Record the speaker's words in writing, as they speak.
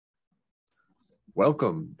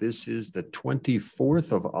Welcome. This is the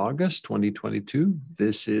 24th of August, 2022.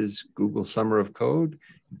 This is Google Summer of Code,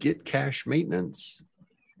 Git Cache Maintenance.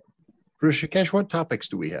 Rishikesh, what topics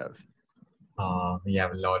do we have? We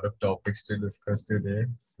have a lot of topics to discuss today.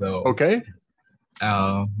 So, Okay.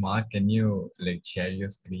 Mark, can you share your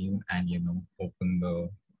screen and open the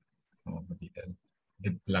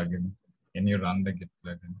Git plugin? Can you run the Git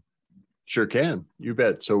plugin? Sure can. You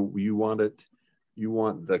bet. So you want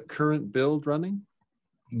the current build running?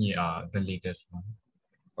 Yeah, the latest one.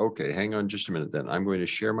 Okay, hang on just a minute then. I'm going to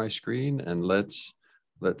share my screen and let's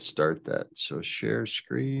start that. So share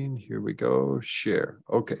screen, here we go, share.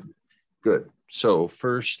 Okay, good. So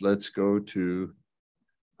first let's go to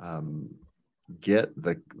get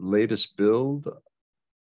the latest build.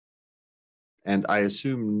 And I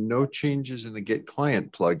assume no changes in the Git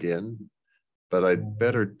client plugin, but I'd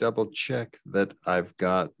better double check that I've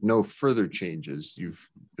got no further changes.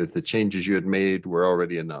 That the changes you had made were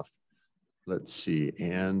already enough. Let's see.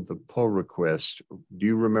 And the pull request. Do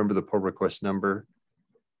you remember the pull request number?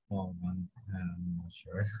 Oh, I'm not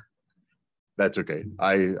sure. That's okay.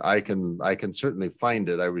 I can certainly find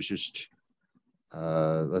it. I was just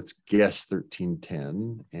let's guess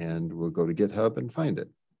 1310, and we'll go to GitHub and find it.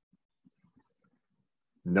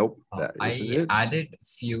 Nope, that isn't it. I added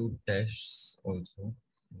few tests also.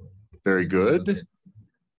 Very good.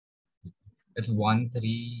 It's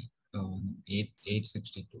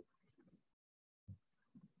 13862.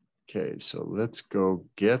 Okay, so let's go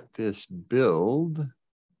get this build.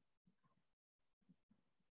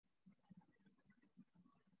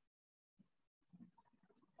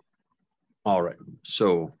 All right,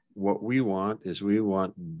 so what we want is we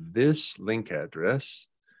want this link address,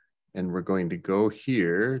 and we're going to go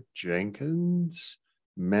here, Jenkins,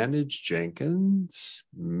 manage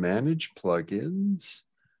plugins,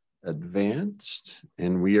 advanced,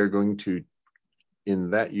 and we are going to,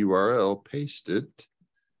 in that URL, paste it,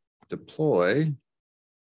 deploy.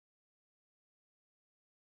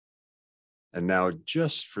 And now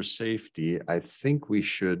just for safety, I think we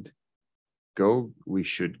should grab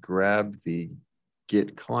the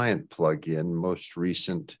Git client plugin, most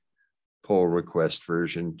recent pull request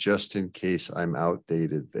version, just in case I'm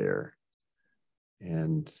outdated there.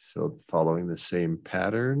 And so following the same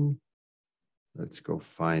pattern, let's go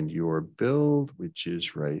find your build, which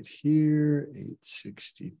is right here,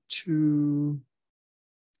 862.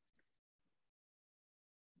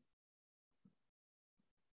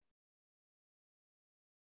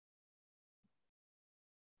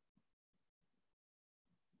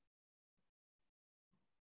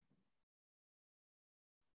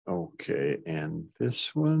 Okay, and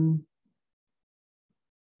this one.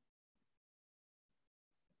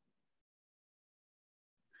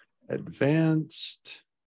 Advanced,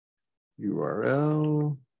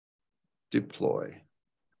 URL, deploy.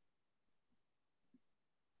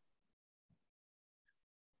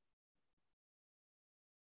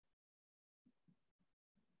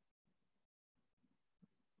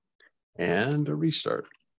 And a restart.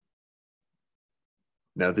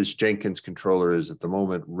 Now this Jenkins controller is at the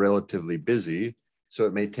moment relatively busy, so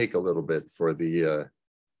it may take a little bit for the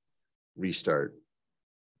restart.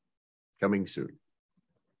 Coming soon.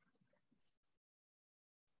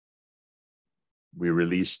 We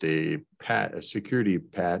released a security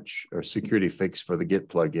patch or security fix for the Git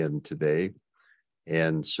plugin today.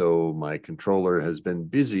 And so my controller has been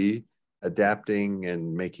busy adapting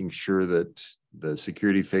and making sure that the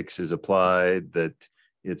security fix is applied, that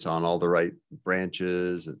it's on all the right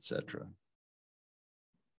branches, etc.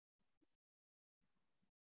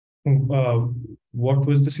 What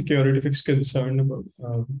was the security fix concerned about,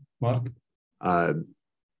 Mark?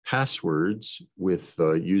 Passwords with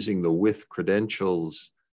using the with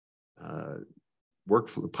credentials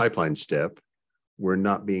workflow pipeline step were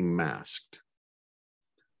not being masked.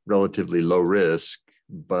 Relatively low risk,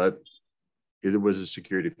 but it was a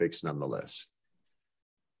security fix nonetheless.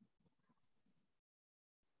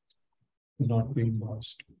 Not being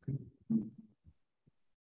masked. Okay.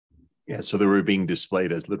 Yeah, so they were being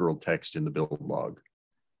displayed as literal text in the build log.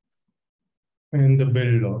 And the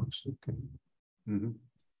build logs. Okay. Mm-hmm.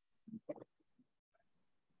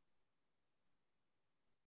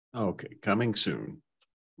 Okay, coming soon.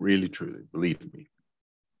 Really, truly, believe me.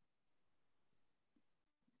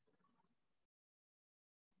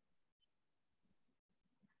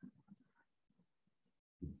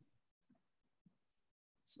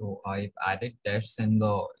 So I've added tests in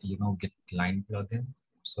the Git client plugin.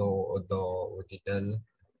 So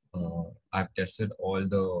I've tested all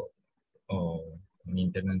the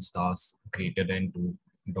maintenance tasks greater than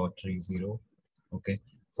 2.30. Okay,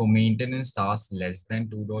 For maintenance tasks less than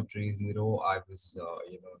 2.30, I was,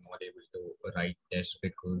 not able to write tests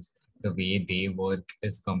because the way they work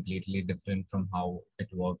is completely different from how it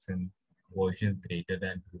works in versions greater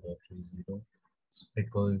than 2.30.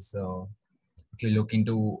 Because if you look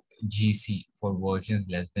into GC for versions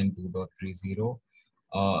less than 2.30,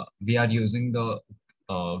 we are using the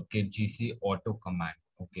git GC auto command,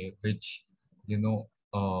 okay, which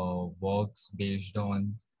works based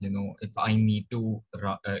on, if I need to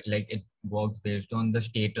like it works based on the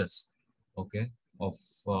status, okay, of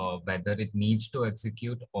whether it needs to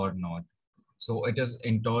execute or not. So it is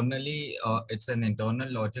internally, it's an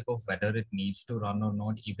internal logic of whether it needs to run or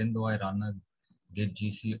not. Even though I run a git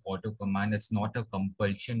GC auto command, it's not a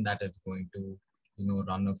compulsion that it's going to,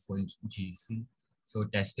 run a full GC. So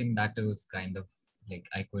testing that was kind of like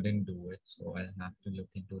I couldn't do it. So I'll have to look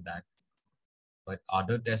into that. But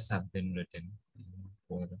other tests have been written,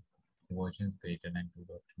 for versions greater than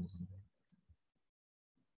 2.20.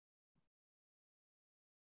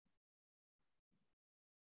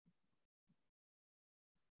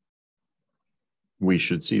 We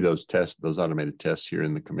should see those tests, those automated tests here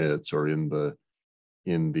in the commits or in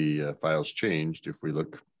the files changed. If we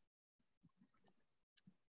look,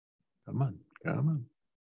 come on.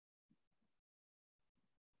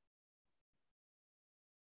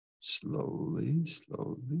 Slowly.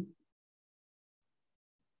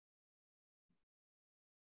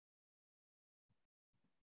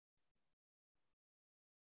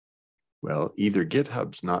 Well, either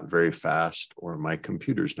GitHub's not very fast or my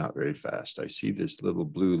computer's not very fast. I see this little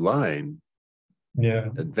blue line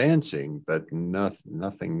advancing, but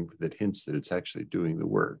nothing that hints that it's actually doing the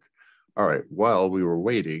work. All right, while we were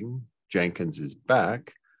waiting, Jenkins is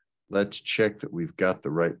back. Let's check that we've got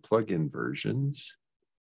the right plugin versions.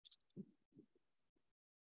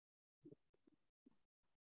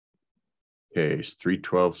 Okay, it's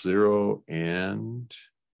 3.12.0 and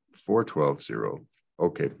 4.12.0.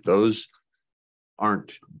 Okay, those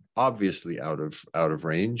aren't obviously out of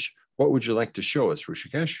range. What would you like to show us,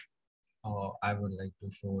 Rishikesh? I would like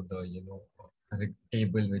to show the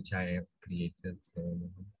table which I have created. So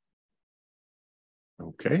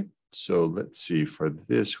okay, so let's see. For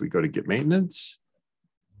this, we go to Git Maintenance.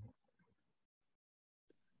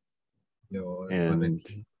 And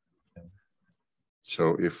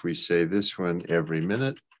so if we say this one every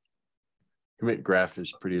minute, commit graph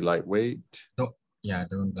is pretty lightweight. So yeah,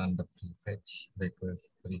 don't run the prefetch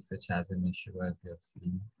because prefetch has an issue as we have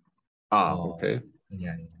seen. Okay.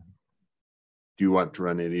 Yeah. Do you want to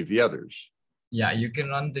run any of the others? Yeah, you can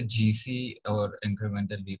run the GC or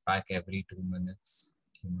incremental repack every 2 minutes.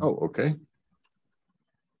 Oh, okay.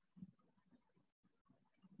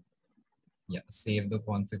 Yeah, save the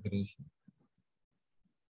configuration.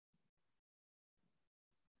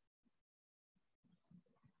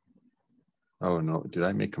 Oh no, did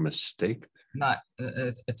I make a mistake? No,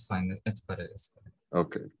 it's fine. It's correct.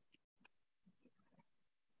 Okay.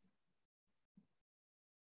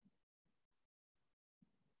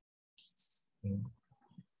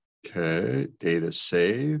 Okay, data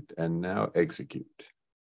saved and now execute.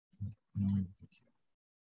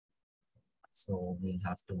 So we'll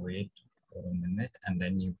have to wait for a minute and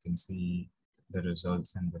then you can see the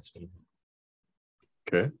results in the table.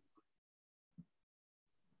 Okay.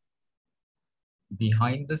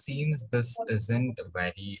 Behind the scenes, this isn't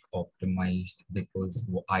very optimized because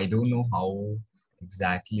I don't know how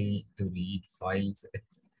exactly to read files.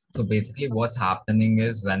 So basically what's happening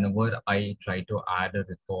is whenever I try to add a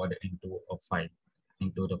record into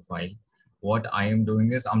the file, what I am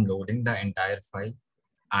doing is I'm loading the entire file,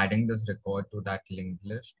 adding this record to that linked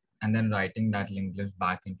list, and then writing that linked list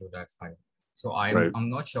back into that file. So I'm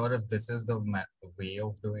not sure if this is the way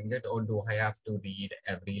of doing it, or do I have to read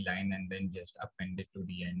every line and then just append it to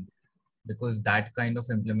the end? Because that kind of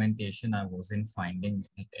implementation, I wasn't finding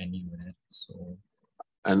it anywhere. So,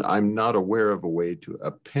 and I'm not aware of a way to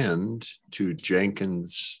append to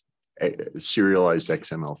Jenkins serialized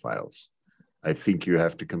XML files. I think you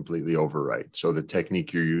have to completely overwrite. So the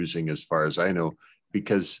technique you're using, as far as I know,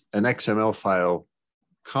 because an XML file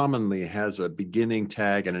commonly has a beginning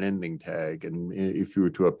tag and an ending tag. And if you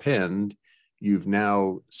were to append, you've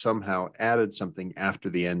now somehow added something after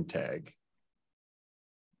the end tag.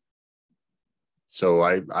 So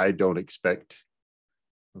I don't expect,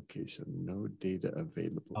 okay, so no data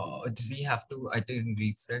available. we have to, I didn't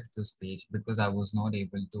refresh this page because I was not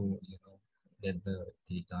able to, get the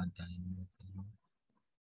data done.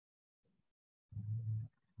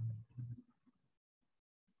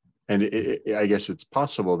 And I guess it's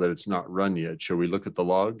possible that it's not run yet. Shall we look at the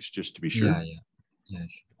logs just to be sure? Yeah,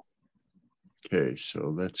 sure. Okay,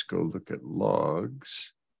 so let's go look at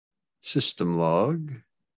logs. system log.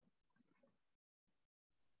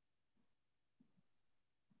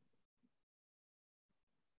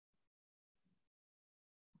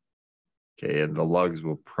 Okay, and the logs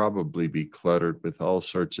will probably be cluttered with all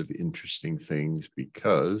sorts of interesting things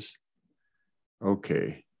because,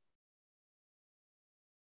 okay.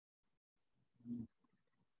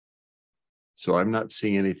 So I'm not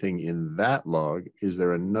seeing anything in that log. Is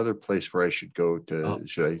there another place where I should go to,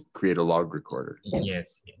 should I create a log recorder?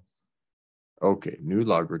 Yes, yes. Okay, new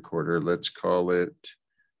log recorder. Let's call it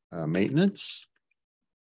maintenance,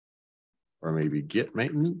 or maybe Git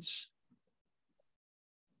maintenance.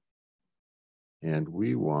 And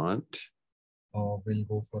we want. We'll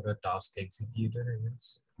go for a task executor, I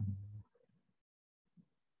guess.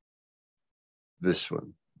 This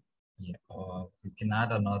one. Yeah, we can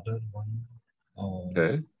add another one.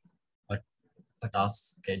 Okay. A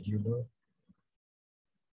task scheduler.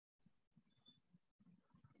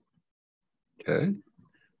 Okay.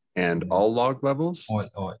 And all log levels?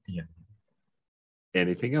 Yeah.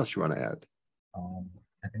 Anything else you want to add?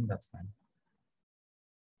 I think that's fine.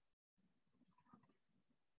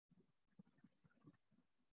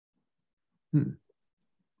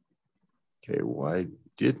 Okay, why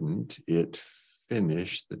didn't it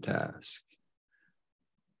finish the task?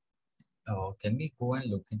 Can we go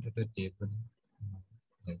and look into the table?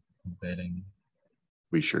 Like, is there any?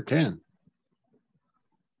 We sure can.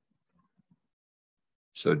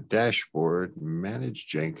 So dashboard, manage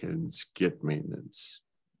Jenkins, Git maintenance.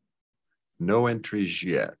 No entries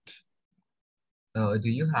yet. Do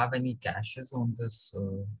you have any caches on this?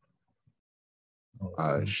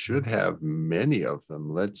 Should have many of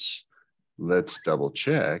them. Let's double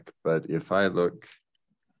check. But if I look,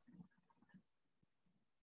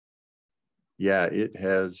 yeah, it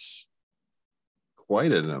has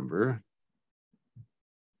quite a number.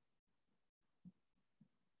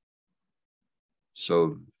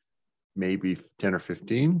 So maybe 10 or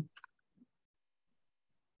 15.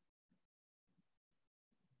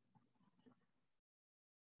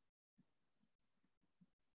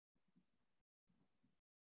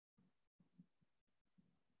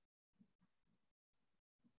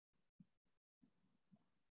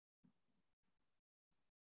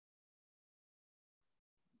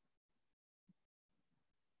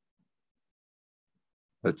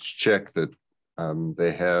 Let's check that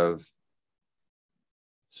they have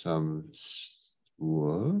some,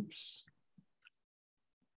 whoops.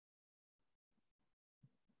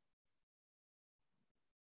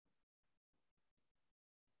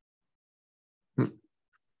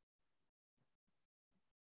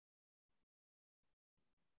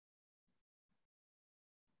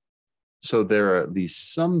 So there are at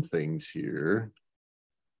least some things here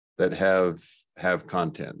that have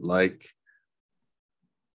content, like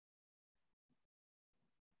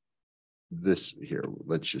this here.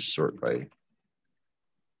 Let's just sort by.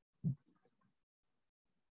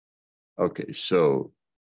 Okay, so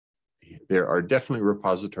there are definitely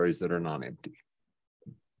repositories that are non-empty.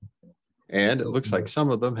 And it looks like some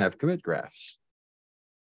of them have commit graphs.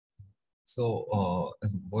 So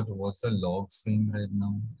what's the log saying right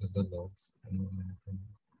now? Is the logs saying anything?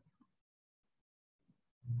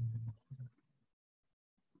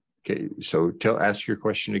 Okay, so ask your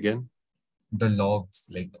question again. The logs,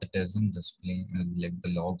 like it isn't displaying, like the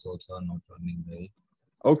logs also are not running, right?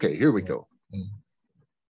 Okay, here we go.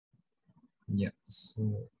 Yeah,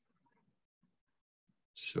 so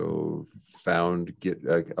found Git,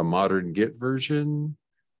 a modern Git version,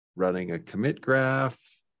 running a commit graph,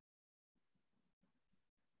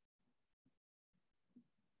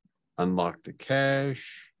 unlocked a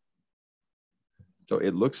cache. So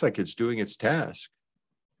it looks like it's doing its task.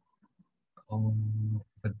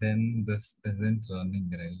 but then this isn't running,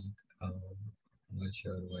 right? I'm not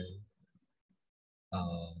sure why.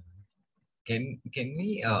 Can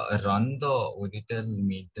we run the auditor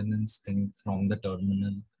maintenance thing from the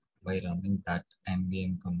terminal by running that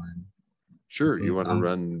mvn command? Sure, Because you want to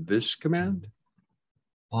run this command?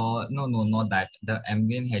 No, not that. The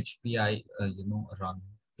mvn hpi, run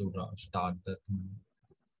to start the thing.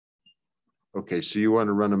 Okay, so you want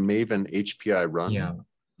to run a Maven HPI run?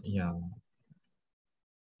 Yeah.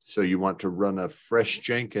 So you want to run a fresh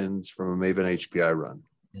Jenkins from a Maven HPI run?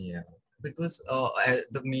 Yeah, because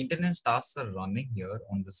the maintenance tasks are running here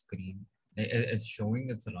on the screen. It's showing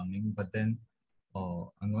it's running, but then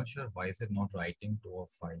I'm not sure why is it not writing to a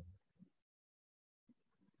file.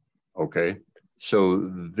 Okay,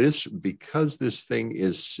 so because this thing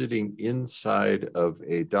is sitting inside of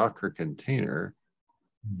a Docker container,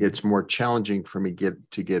 it's more challenging for me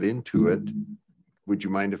to get into it. Would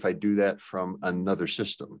you mind if I do that from another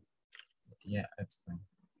system? Yeah, that's fine.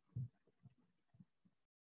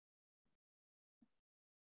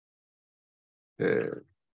 Yeah,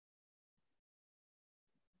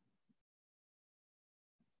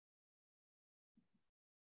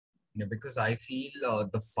 because I feel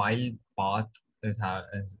the file path is,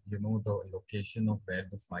 you know, the location of where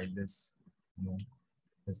the file is, you know,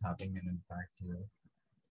 is having an impact here.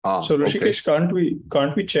 So okay. Rishikesh,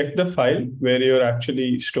 can't we check the file where you're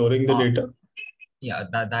actually storing the data? Yeah,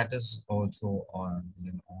 that is also on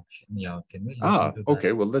an option. Yeah, can we look into Okay.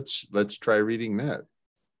 that? Well, let's try reading that.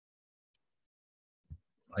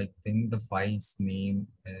 I think the file's name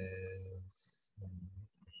is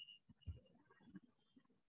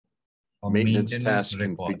Maintenance task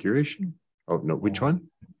record. configuration. Oh no, which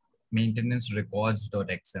one? Maintenance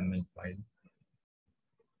records.xml file.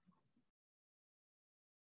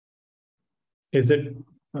 Is it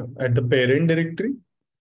at the parent directory?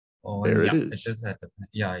 Oh, There yeah, it is. it is at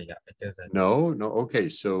yeah, it is at No. Okay.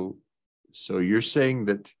 So you're saying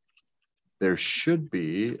that there should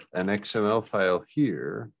be an XML file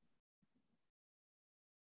here,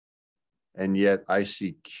 and yet I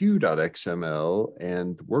see q.xml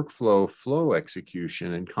and workflow flow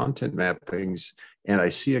execution and content mappings, and I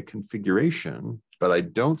see a configuration, but I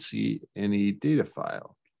don't see any data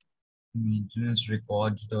file. maintenance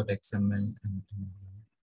records.xml.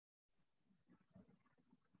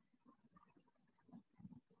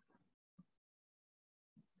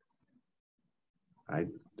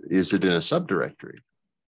 Is it in a subdirectory?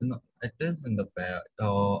 No, it is in the pair.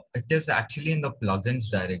 It is actually in the plugins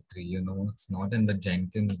directory. You know, it's not in the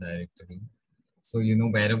Jenkins directory. So, you know,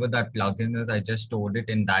 wherever that plugin is, I just stored it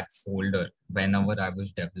in that folder whenever I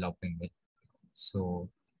was developing it. So,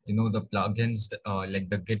 you know, the plugins, like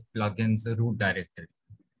the Git plugins root directory.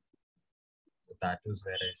 So that was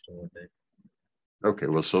where I stored it. Okay,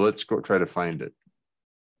 well, so let's go try to find it.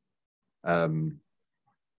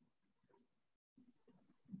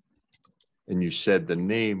 And you said the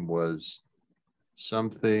name was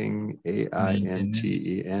something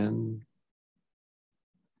AINTEN,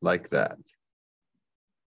 like that.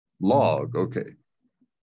 Log, okay.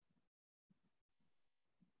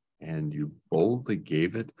 And you boldly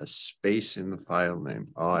gave it a space in the file name.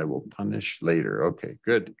 Oh, I will punish later. Okay,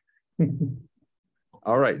 good.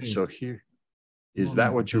 All right, Wait. so here, is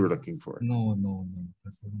that what you were looking for? No,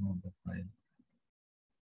 this is not the file.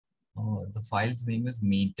 Oh, the file's name is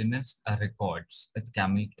maintenance records. It's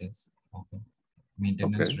camel case. Okay.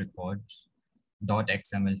 Maintenance records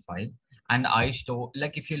 .xml file. And I store,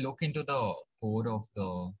 like, if you look into the code of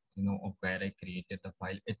the, you know, of where I created the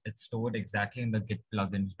file, it's stored exactly in the Git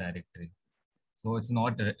plugins directory. So it's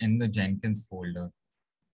not in the Jenkins folder.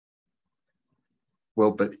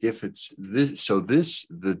 Well, but if it's this, so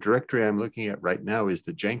the directory I'm looking at right now is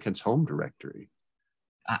the Jenkins home directory.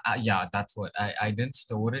 Yeah, that's what I didn't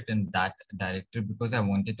store it in that directory because I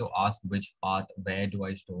wanted to ask which path, where do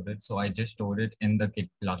I store it? So I just stored it in the Git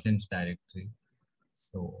plugins directory.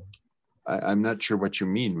 So I'm not sure what you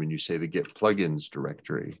mean when you say the Git plugins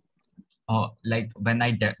directory. Like when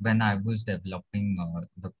I was developing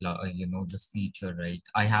you know, this feature, right?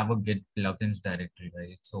 I have a Git plugins directory,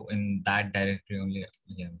 right? So in that directory only,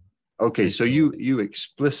 yeah. Okay, so you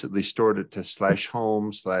explicitly stored it to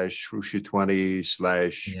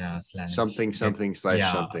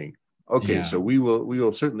 /home/hrushi20/something/something. Okay, yeah. so we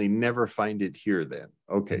will certainly never find it here then.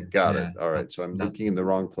 Okay, got it. All right, so I'm looking in the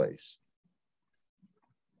wrong place.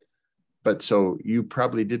 But so you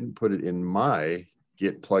probably didn't put it in my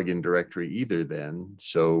Git plugin directory either then.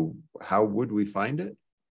 So how would we find it?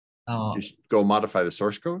 Just go modify the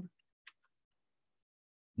source code?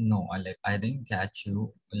 No, I didn't catch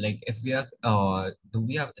you. Like if we are don't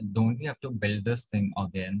we have to build this thing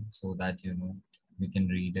again so that, you know, we can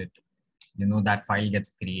read it? You know, that file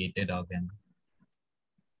gets created again.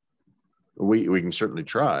 We can certainly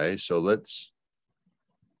try. So let's.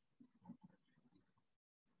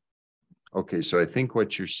 Okay, so I think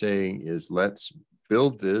what you're saying is let's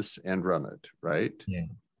build this and run it, right?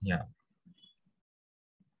 Yeah.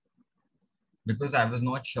 Because I was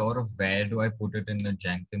not sure of where do I put it in the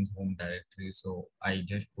Jenkins home directory, so I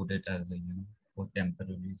just put it as a, you know, for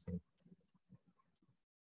temporary sake.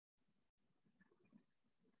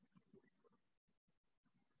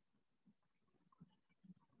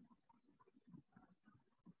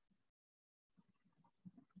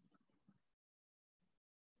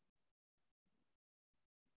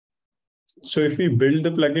 So if we build the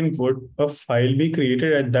plugin, would a file be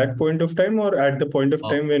created at that point of time or at the point of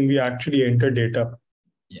time when we actually enter data?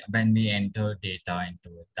 Yeah, when we enter data into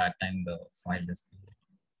it, that time the file is created.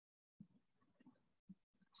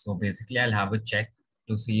 So basically I'll have a check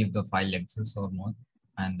to see if the file exists or not.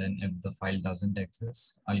 And then if the file doesn't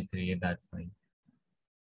exist, I'll create that file.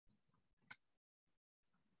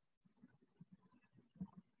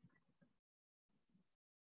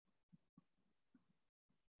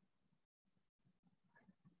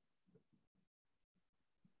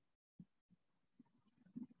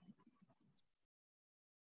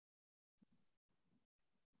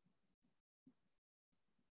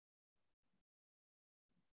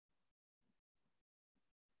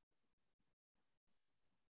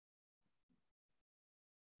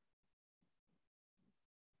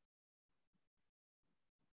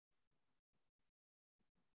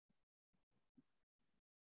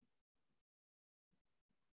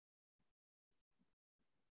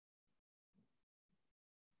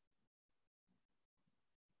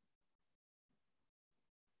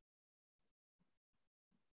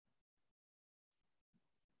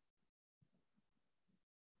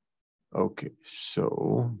 Okay,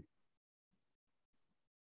 so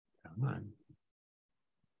come on.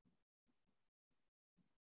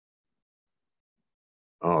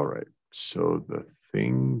 All right, so the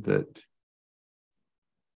thing that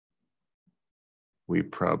we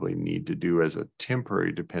probably need to do as a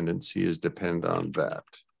temporary dependency is depend on that.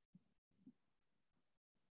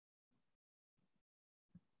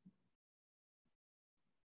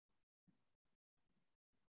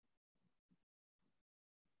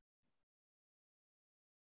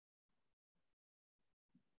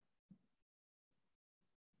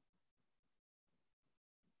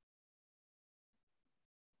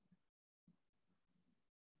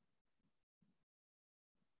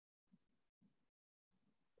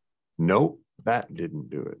 Nope, that didn't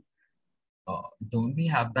do it. Don't we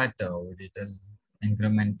have that little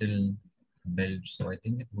incremental build? So I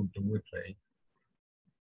think it would do it, right?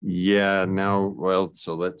 Yeah, now, well,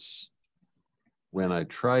 so let's, when I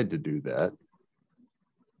tried to do that,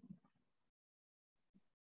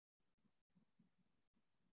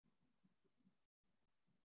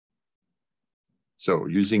 so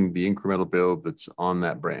using the incremental build that's on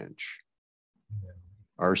that branch,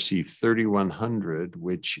 RC 3100,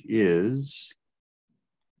 which is,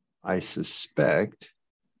 I suspect,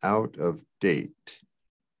 out of date.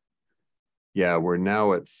 Yeah, we're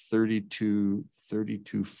now at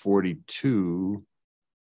 3242,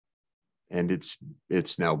 and it's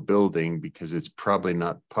now building because it's probably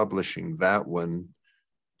not publishing that one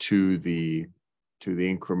to the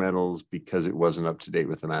incrementals because it wasn't up to date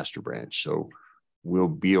with the master branch. So will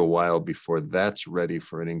be a while before that's ready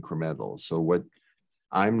for an incremental. So what,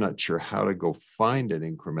 I'm not sure how to go find an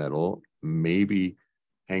incremental. Maybe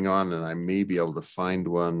hang on, and I may be able to find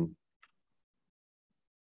one.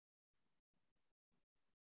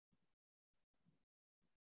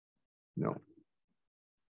 No.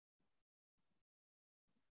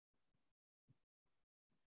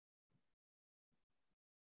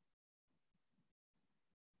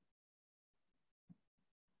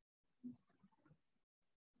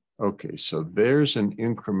 Okay, so there's an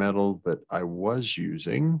incremental that I was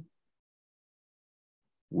using.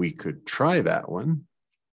 We could try that one.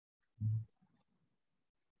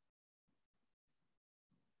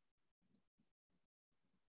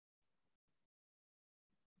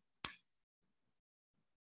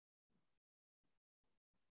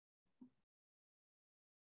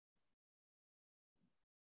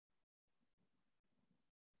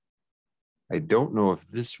 I don't know if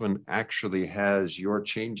this one actually has your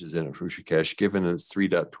changes in it, Frushikesh, given it's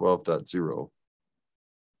 3.12.0.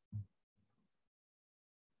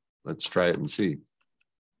 Let's try it and see.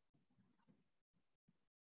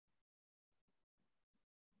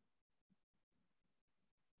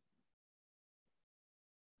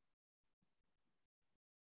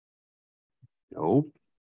 Nope.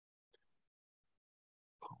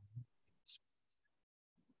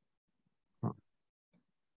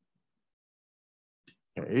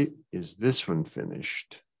 Okay, is this one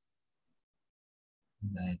finished?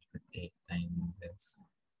 That would take time, I guess.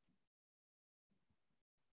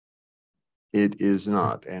 It is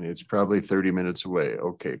not, and it's probably 30 minutes away.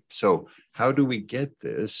 Okay, so how do we get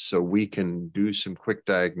this so we can do some quick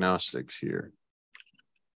diagnostics here?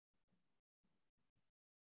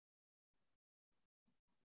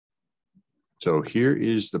 So here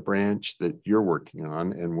is the branch that you're working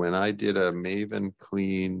on, and when I did a Maven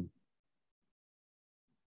clean,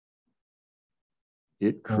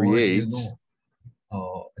 it Or, creates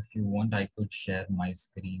if you want, I could share my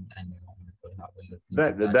screen and we could have a look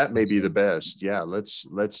into that may be also. the best. Yeah,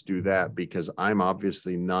 let's do that because I'm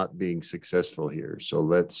obviously not being successful here.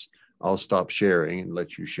 So I'll stop sharing and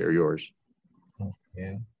let you share yours.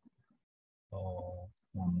 Okay.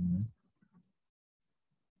 Um,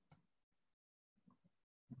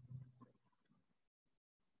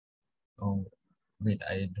 oh, wait, do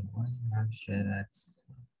I have share access?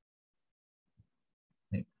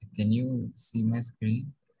 Can you see my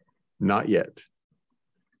screen? Not yet.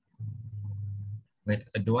 Wait,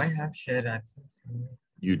 do I have share access?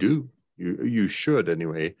 You do. You should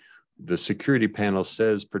anyway. The security panel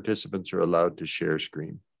says participants are allowed to share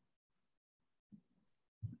screen.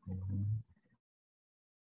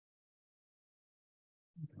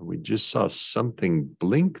 We just saw something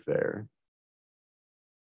blink there.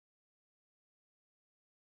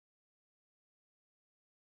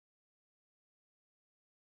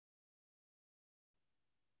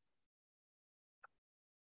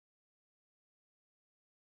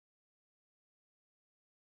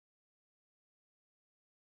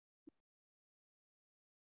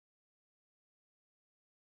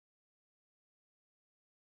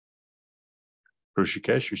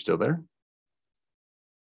 Roshikesh, you still there?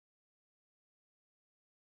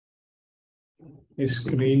 His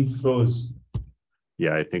screen froze.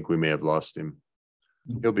 Yeah, I think we may have lost him.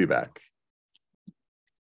 He'll be back.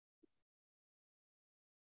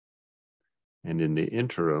 And in the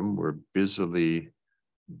interim, we're busily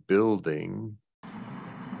building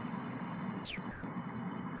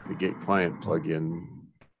the Git client plugin,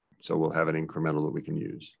 so we'll have an incremental that we can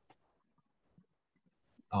use.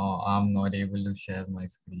 I'm not able to share my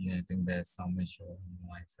screen. I think there's some issue on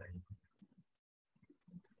my side.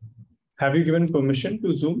 Have you given permission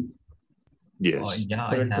to Zoom? Yes. Yeah,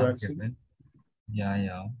 For I it to have access? given.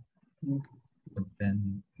 Yeah. Okay. But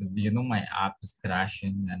then, my app is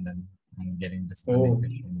crashing and then I'm getting Oh,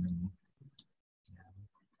 disconnected.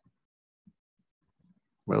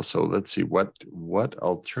 Well, so let's see, what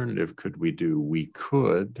alternative could we do? We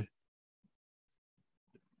could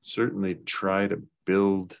certainly try to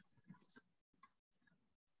build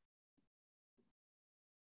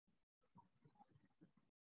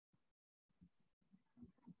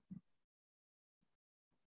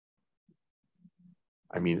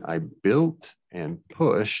I built and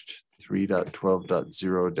pushed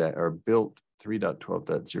 3.12.0 or built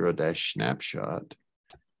 3.12.0 snapshot,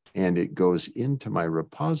 and it goes into my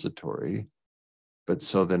repository. But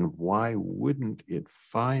so then why wouldn't it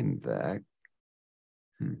find that?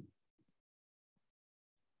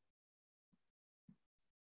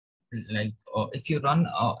 Like if you run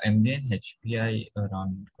mdn hpi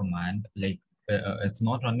run command, like it's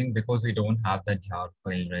not running because we don't have the jar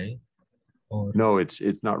file, right? Or No, it's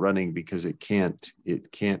not running because it can't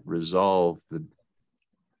resolve the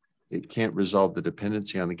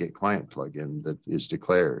dependency on the Git client plugin that is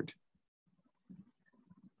declared.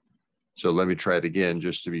 So let me try it again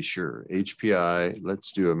just to be sure. HPI,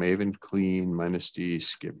 let's do a maven clean -d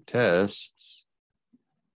skip tests.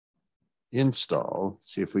 Install,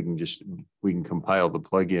 see if we can compile the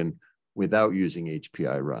plugin without using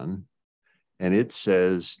HPI run. And it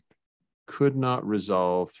says could not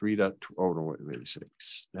resolve 3.2. Oh no, wait a sec.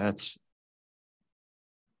 That's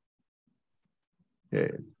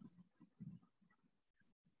okay.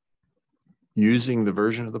 Using the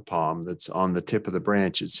version of the POM that's on the tip of the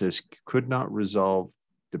branch, it says could not resolve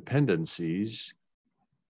dependencies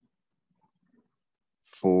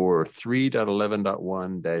for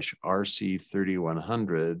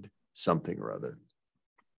 3.11.1-RC3100 something or other.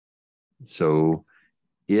 So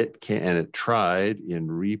it can, and it tried in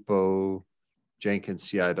repo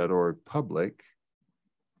jenkinsci.org public.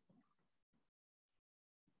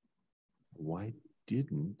 Why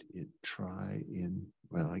didn't it try in,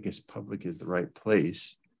 well, I guess public is the right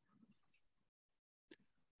place.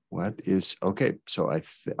 What is, okay, so I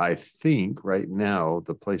think right now,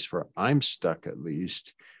 the place where I'm stuck at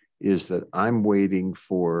least is that I'm waiting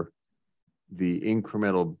for the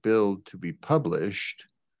incremental build to be published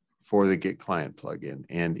for the Git client plugin.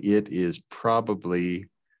 And it is probably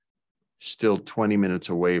still 20 minutes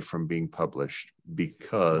away from being published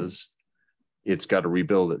because it's got to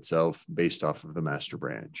rebuild itself based off of the master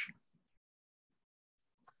branch.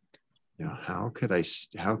 Now, how can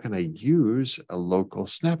I use a local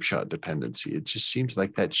snapshot dependency? It just seems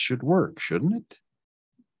like that should work, shouldn't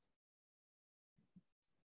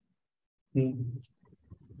it?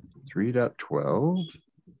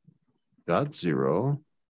 3.12.0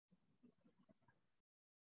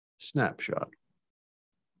 snapshot.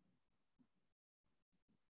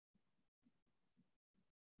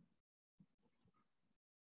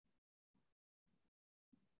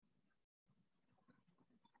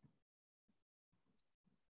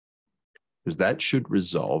 Because that should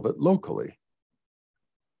resolve it locally.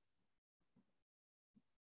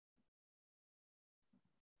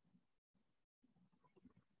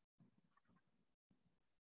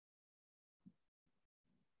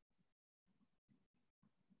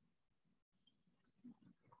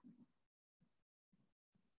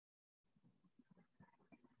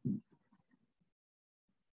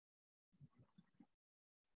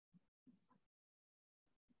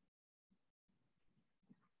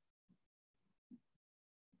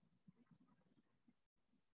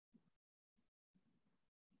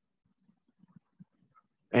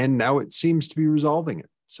 And now it seems to be resolving it.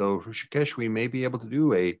 So Rishikesh, we may be able to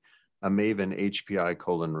do a Maven HPI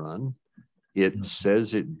run. It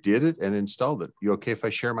says it did it and installed it. You okay if I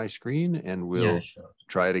share my screen and we'll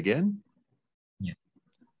try it again? Yeah.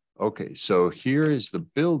 Okay, so here is the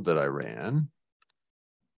build that I ran.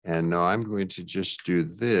 And now I'm going to just do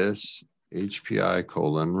this HPI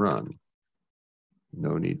run.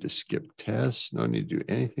 No need to skip tests, no need to do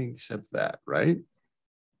anything except that, right?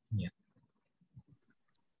 Yeah.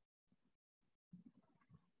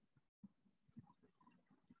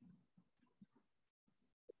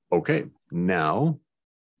 Okay, now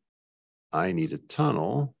I need a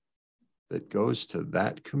tunnel that goes to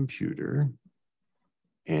that computer.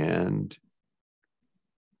 And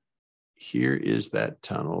here is that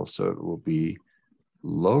tunnel. So it will be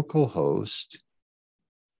localhost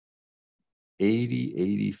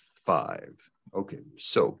 8085. Okay,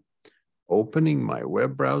 so opening my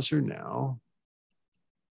web browser now.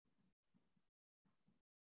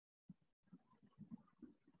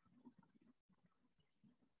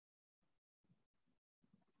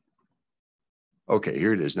 Okay,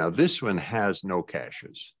 here it is. Now this one has no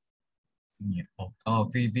caches. Yeah.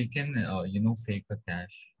 We can fake a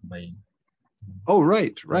cache by. Oh,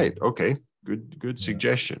 right. Okay, good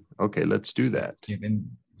suggestion. Okay, let's do that. You can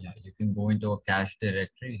go into a cache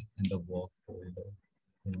directory in the work folder.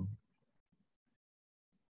 You know.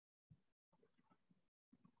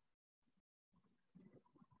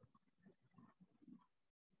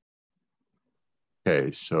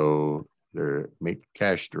 Okay, so there, make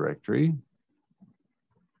cache directory.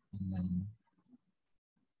 And then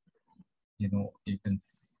you can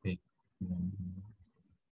fake one.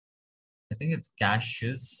 I think it's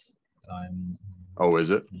caches. Oh, is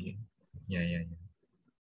it? Yeah.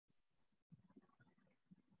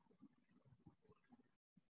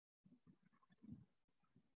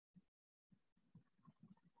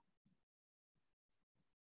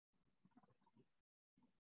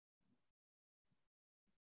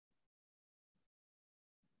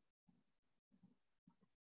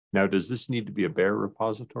 Now, does this need to be a bare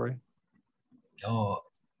repository? Oh,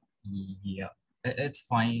 yeah. It's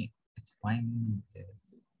fine. It's fine.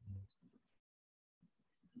 Yes.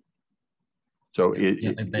 So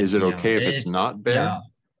Yeah, I bet, is it yeah. okay if it's not bare? Yeah.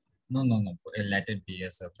 No. Let it be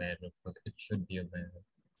as a bare. It should be a bare.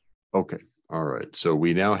 Okay. All right. So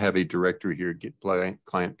we now have a directory here, git client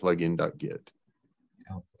plugin.git.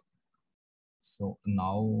 Okay. So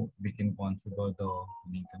now we can configure the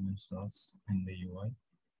maintenance tasks in the UI.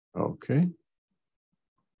 Okay.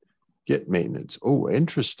 Git maintenance. Oh,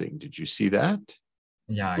 interesting. Did you see that?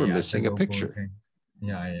 Yeah, We're yeah. missing a picture. Thing.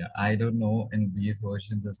 Yeah. I don't know. In these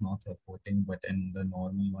versions, it's not supporting, but in the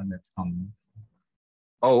normal one, it's coming.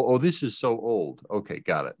 Oh, this is so old. Okay,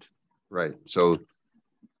 got it. Right. So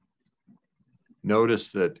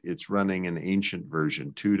notice that it's running an ancient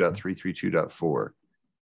version, 2.332.4.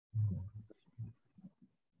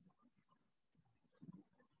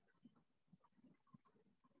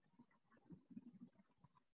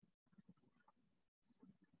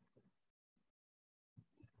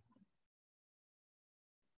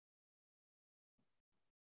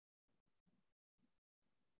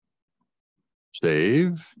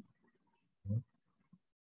 Save,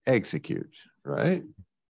 execute, right?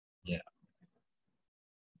 Yeah.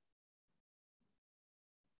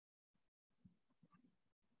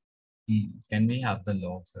 Can we have the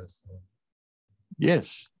logs as well?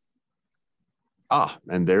 Yes.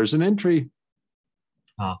 And there's an entry.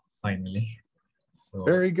 Finally. So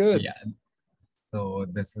very good. Yeah. So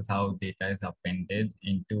this is how data is appended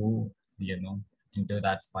into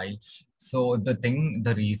that file. So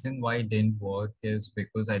the reason why it didn't work is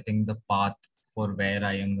because I think the path for where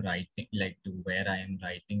I am writing, like to where I am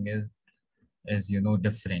writing is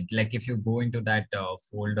different. Like if you go into that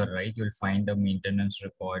folder, right, you'll find a maintenance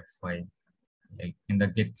record file, like in the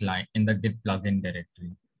Git client, in the Git plugin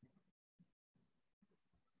directory.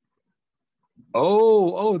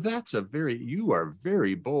 Oh, you are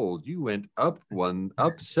very bold. You went up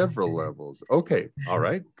several levels. Okay. All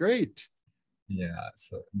right. Great. Yeah.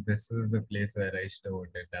 So this is the place where I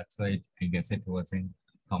stored it. That's why I guess it wasn't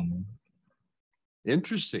common.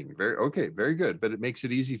 Interesting. Very good. But it makes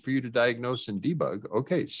it easy for you to diagnose and debug.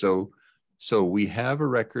 Okay. So we have a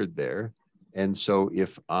record there. And so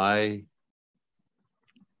if I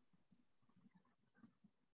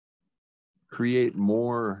create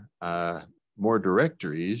more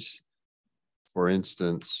directories, for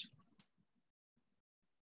instance,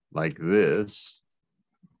 like this,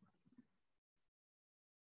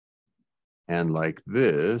 and like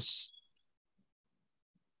this,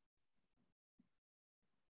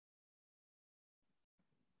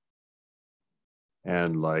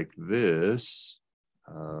 and like this,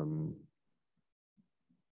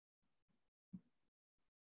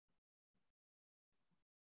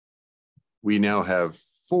 we now have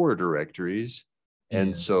 4 directories.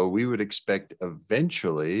 And so we would expect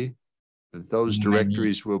eventually that those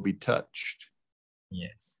directories will be touched.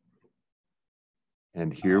 Yes.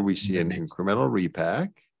 And here we see an incremental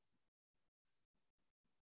repack.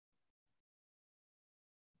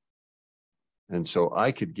 And so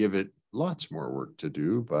I could give it lots more work to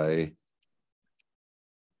do by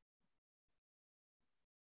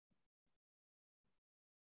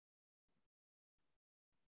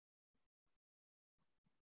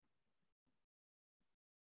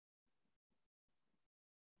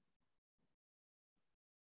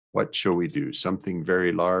What shall we do? Something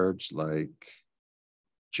very large like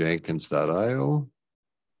Jenkins.io?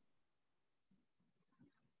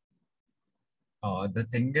 The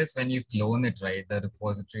thing is, when you clone it, right, the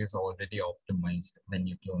repository is already optimized when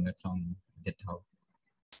you clone it from GitHub.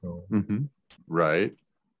 So, right.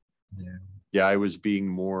 yeah. Yeah, I was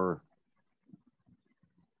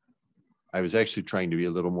actually trying to be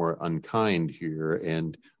a little more unkind here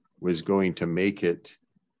and was going to make it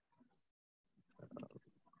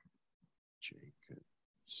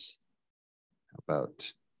Jenkins. How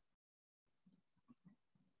about,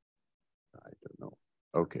 I don't know.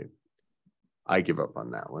 Okay. I give up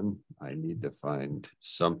on that one. I need to find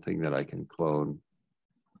something that I can clone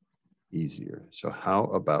easier. So how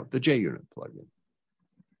about the JUnit plugin?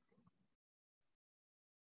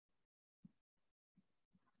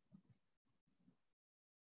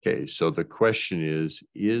 Okay, so the question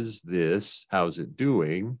is this, how's it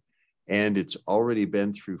doing? And it's already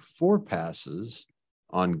been through 4 passes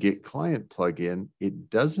on Git client plugin. It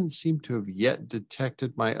doesn't seem to have yet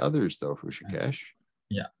detected my others though, Hrishikesh.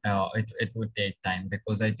 Yeah, it would take time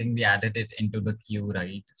because I think we added it into the queue,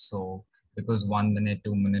 right? So because 1 minute,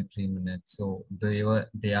 2 minute, 3 minutes. So they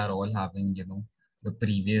are all having, you know, the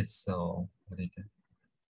previous so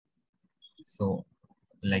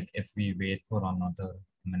like if we wait for another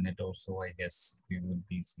minute or so, I guess we would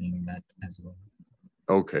be seeing that as well.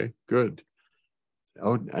 Okay, good.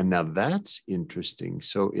 Oh, and now that's interesting.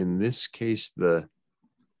 So in this case, the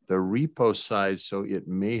repo size, so it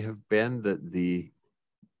may have been that the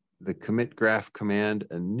commit graph command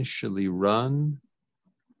initially run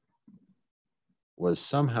was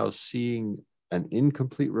somehow seeing an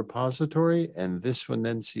incomplete repository, and this one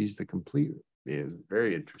then sees the complete. Is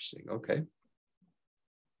very interesting. Okay.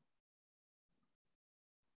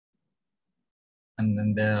 And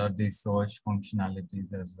then there are the search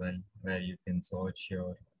functionalities as well, where you can search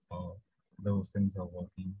your those things are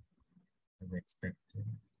working as expected.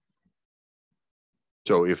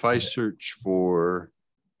 So if I search for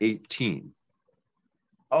 18,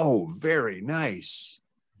 oh, very nice,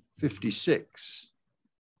 56.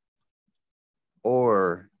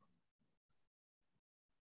 Or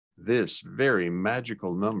this very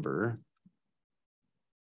magical number.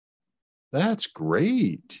 That's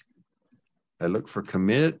great. I look for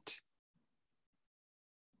commit.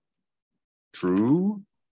 True.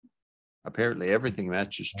 Apparently everything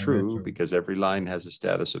matches true because every line has a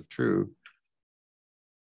status of true.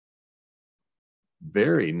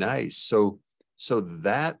 Very nice. So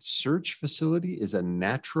that search facility is a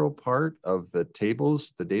natural part of the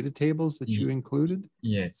tables, the data tables that you included?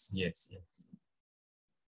 Yes.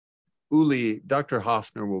 Uli, Dr.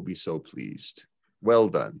 Hoffner will be so pleased. Well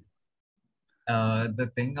done.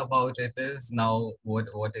 The thing about it is now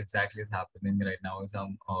what exactly is happening right now is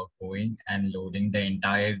I'm going and loading the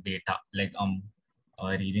entire data, like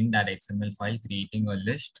reading that XML file, creating a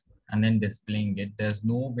list, and then displaying it. There's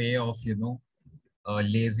no way of, you know,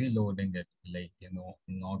 lazy loading it, like, you know,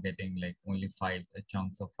 not getting like only 5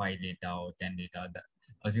 chunks of 5 data or 10 data. That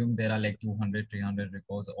assume there are like 200, 300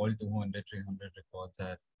 records, all 200, 300 records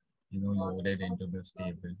are, you know, loaded into this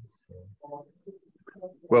table. So.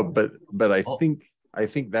 Well, but I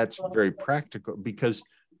think that's very practical because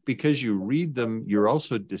you read them, you're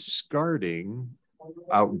also discarding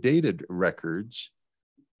outdated records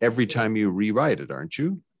every time you rewrite it, aren't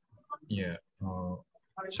you? Yeah.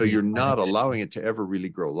 So you're not allowing it to ever really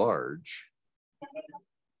grow large.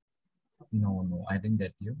 No, I didn't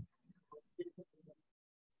get you.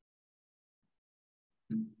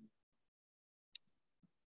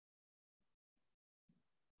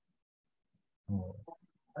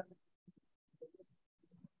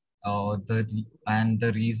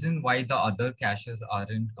 The reason why the other caches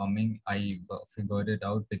aren't coming, I figured it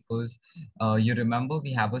out because you remember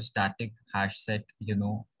we have a static hash set, you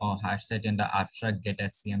know, hash set in the abstract get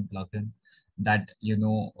SCM plugin that, you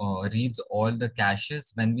know, reads all the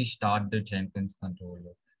caches when we start the Jenkins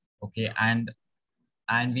controller. Okay, and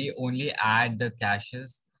we only add the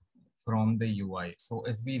caches from the UI. So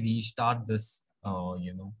if we restart this,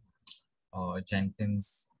 you know,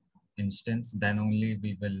 Jenkins instance, then only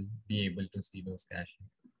we will be able to see those caches.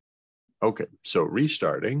 Okay, so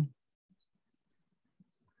restarting.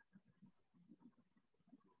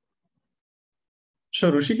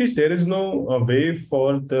 So Rishikesh, there is no way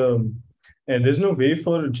for there's no way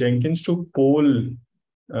for Jenkins to poll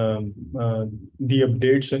the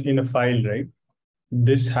updates in a file, right?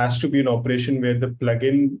 This has to be an operation where the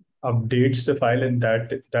plugin updates the file, and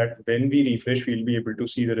that when we refresh, we'll be able to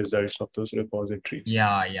see the results of those repositories.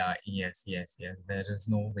 Yes. There is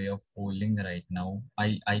no way of polling right now.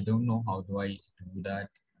 I don't know how do I do that.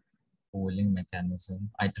 polling mechanism.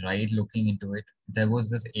 I tried looking into it. There was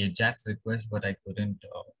this Ajax request, but I couldn't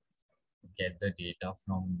get the data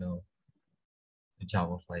from the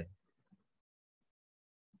Java file.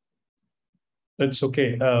 That's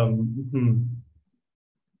okay.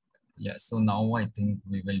 Yeah, so now I think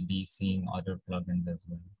we will be seeing other plugins as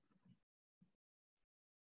well.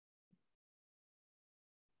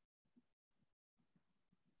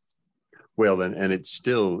 Well, then, and it's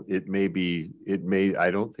still, it may, I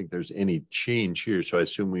don't think there's any change here. So I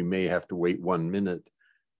assume we may have to wait 1 minute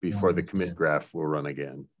before the commit Yeah. graph will run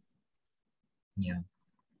again. Yeah.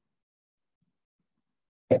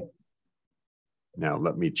 Now,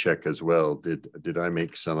 let me check as well. Did I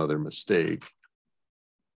make some other mistake?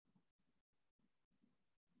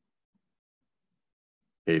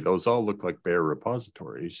 Hey, those all look like bare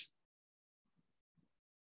repositories.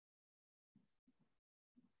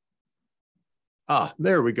 Ah,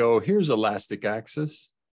 there we go. Here's Elastic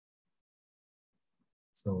Access.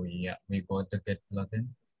 So yeah, we got the Git plugin.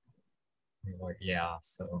 Yeah,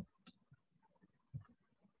 so.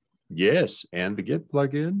 Yes, and the Git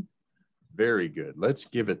plugin. Very good. Let's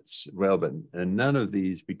give it, well, but and none of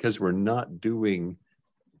these, because we're not doing,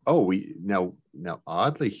 oh, we now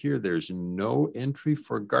oddly here, there's no entry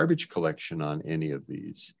for garbage collection on any of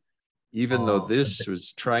these, even though this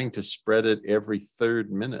was trying to spread it every 3rd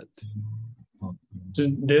minute. So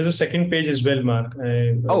there's a second page as well, Mark.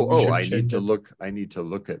 I need to look. I need to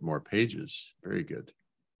look at more pages. Very good.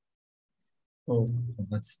 Oh,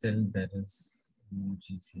 but still there is no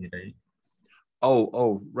GC, right?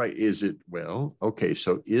 Oh, right. Is it, well, okay.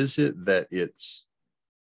 So is it that it's,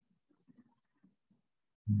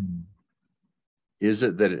 is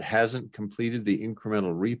it that it hasn't completed the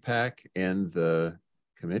incremental repack and the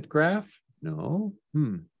commit graph? No.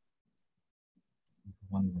 1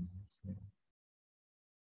 minute. Yeah.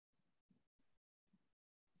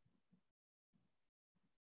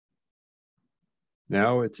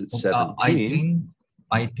 Now it's at 17.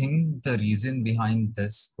 I think the reason behind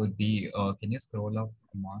this could be, can you scroll up,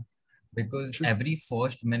 Mark? Because Sure. every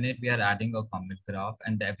first minute we are adding a commit graph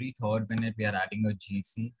and every 3rd minute we are adding a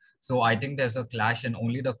GC. So I think there's a clash and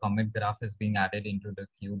only the commit graph is being added into the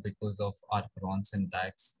queue because of our cron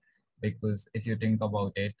syntax. Because if you think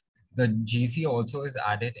about it, the GC also is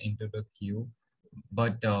added into the queue,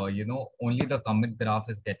 but you know, only the commit graph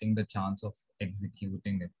is getting the chance of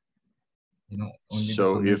executing it. You know, only the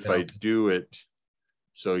So commit if I graph is, do it,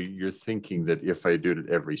 so you're thinking that if I do it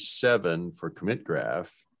every 7 for commit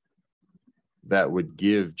graph, that would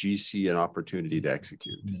give GC an opportunity to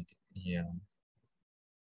execute. Yeah.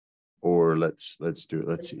 Or let's do it.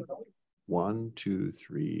 Let's see. 1, 2,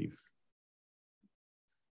 3.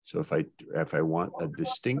 So if I want a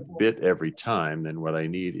distinct bit every time, then what I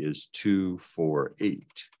need is 2, 4,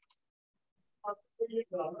 8.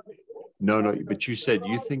 No, but you said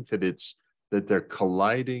you think that it's that they're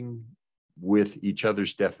colliding with each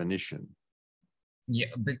other's definition. Yeah,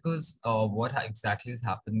 because what exactly is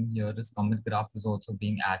happening here is commit graph is also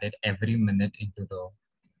being added every minute into the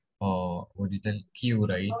queue,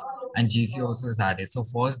 right? And GC also is added. So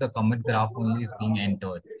first the commit graph only is being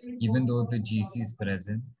entered, even though the GC is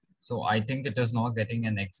present. So I think it is not getting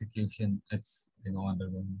an execution. It's, you know,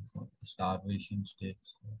 undergoing some starvation state.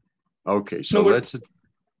 So. Okay, so let's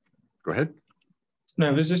go ahead. No,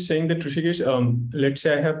 I was just saying that, Rishikesh, let's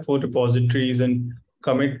say I have 4 repositories and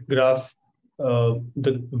commit graph, while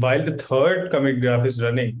the 3rd commit graph is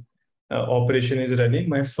running, operation is running,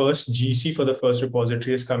 my first GC for the first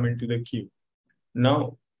repository has come into the queue.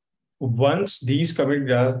 Now, once these commit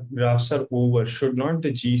graphs are over, should not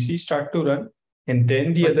the GC start to run and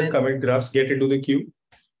then the other commit graphs get into the queue?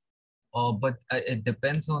 But it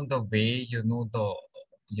depends on the way, you know,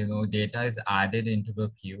 the data is added into the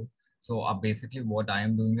queue. So basically what I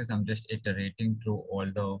am doing is I'm just iterating through all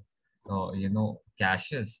the,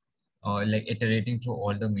 caches, like iterating through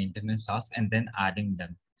all the maintenance tasks and then adding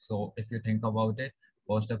them. So if you think about it,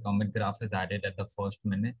 first a commit graph is added at the first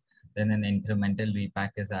minute, then an incremental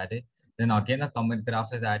repack is added, then again a commit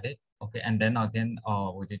graph is added, okay, and then again, a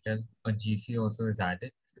GC also is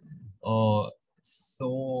added.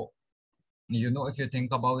 So you know, if you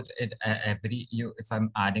think about it, if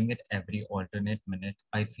I'm adding it every alternate minute,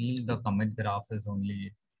 I feel the commit graph is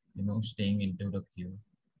only, you know, staying into the queue.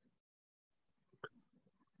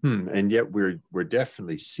 And yet we're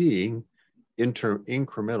definitely seeing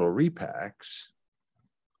incremental repacks.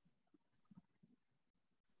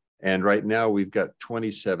 And right now we've got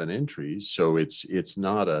 27 entries, so it's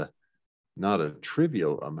not a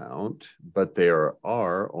trivial amount, but there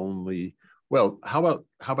are only, well, how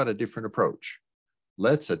about a different approach?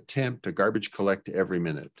 Let's attempt to garbage collect every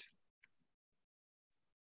minute.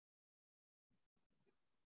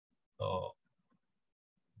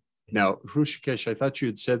 Now, Hrusikesh, I thought you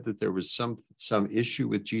had said that there was some issue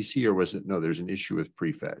with GC, or was it, no, there's an issue with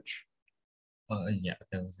prefetch. Yeah,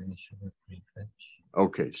 there was an issue with prefetch.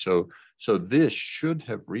 Okay, so this should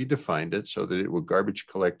have redefined it so that it will garbage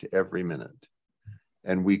collect every minute.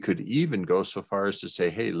 And we could even go so far as to say,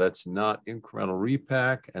 hey, let's not incremental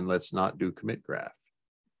repack and let's not do commit graph.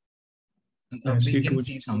 We can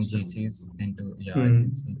see some GCs into, yeah, I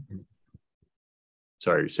can see.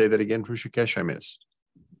 Sorry, say that again, Hrusikesh, I missed.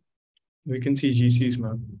 We can see GCs,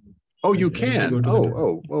 ma'am. Oh, you can.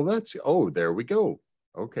 Well, that's, there we go.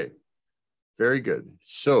 Okay, very good.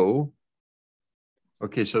 So,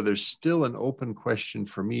 okay, so there's still an open question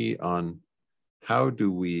for me on how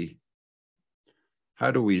do we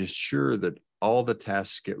assure that all the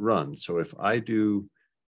tasks get run? So if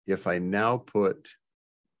I now put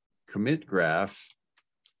commit graph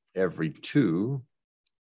every 2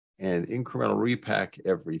 and incremental repack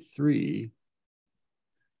every 3,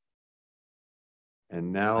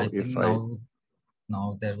 and now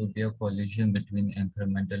now there would be a collision between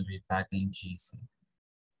incremental repack and GC.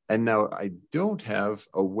 And now I don't have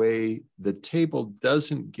a way, the table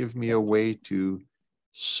doesn't give me a way to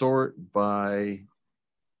sort by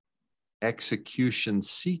execution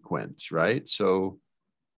sequence, right? So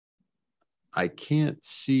I can't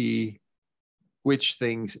see which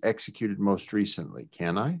things executed most recently,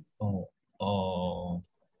 can I? No,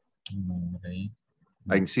 right.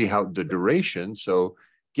 I can see how the duration. So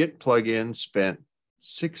Git plugin spent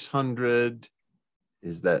 600,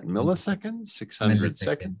 is that milliseconds? 600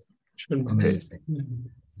 seconds? Okay. Yeah,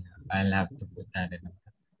 I'll have to put that in.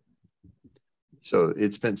 So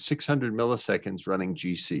it spent 600 milliseconds running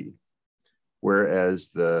GC, whereas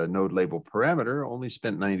the node label parameter only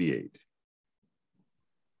spent 98.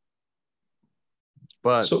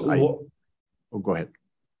 But so go ahead.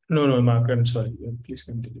 No, Mark, I'm sorry. Please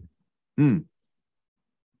continue.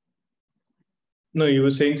 No, you were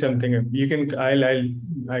saying something. You can.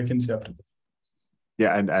 I can say after that.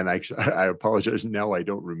 Yeah, and I apologize. Now I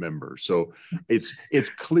don't remember. So it's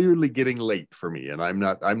clearly getting late for me, and I'm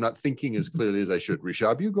not thinking as clearly as I should.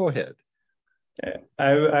 Rishab, you go ahead.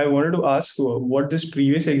 I wanted to ask what this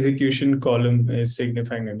previous execution column is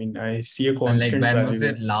signifying. I mean, I see a constant like when value. was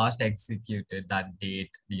it last executed? That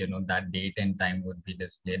date, that date and time would be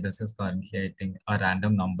displayed. This is currently, I think, a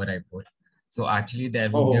random number I put. So actually, there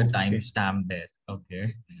will be a timestamp there.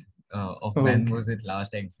 Okay, of when was it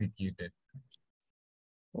last executed?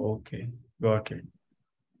 Okay, got it.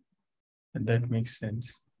 That makes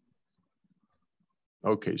sense.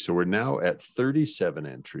 Okay, so we're now at 37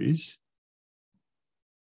 entries.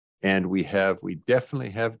 And we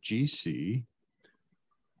definitely have GC.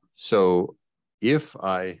 So if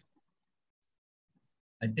I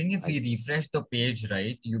think if we refresh the page,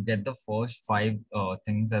 right, you get the first 5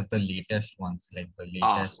 things as the latest ones, like the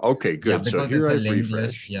latest. Okay, good. Yeah, because so here it's I've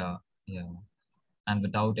refreshed. Yeah. And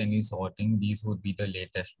without any sorting, these would be the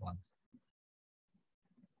latest ones.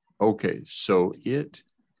 Okay, so it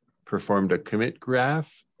performed a commit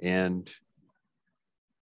graph and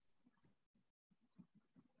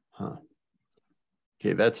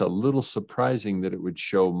okay, that's a little surprising that it would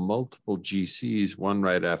show multiple GCs, one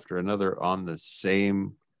right after another, on the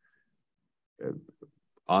same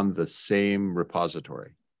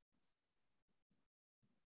repository.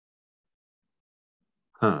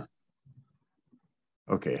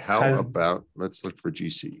 Okay, how about, let's look for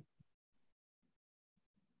GC.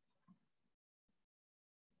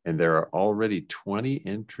 And there are already 20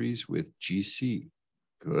 entries with GC.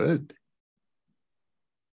 Good.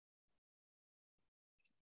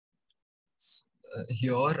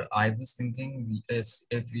 Here, I was thinking is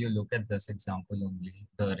if you look at this example only,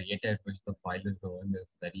 the rate at which the file is going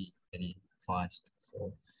is very, very fast.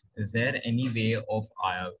 So is there any way of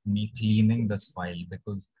me cleaning this file?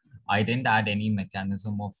 Because I didn't add any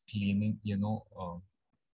mechanism of cleaning,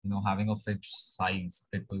 having a fixed size,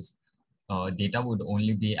 because data would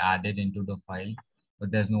only be added into the file,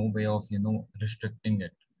 but there's no way of, restricting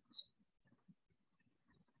it.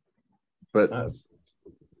 But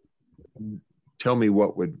tell me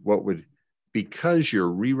what would, because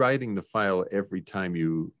you're rewriting the file every time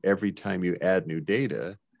you add new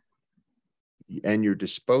data, and you're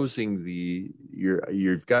disposing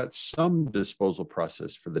you've got some disposal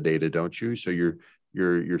process for the data, don't you? So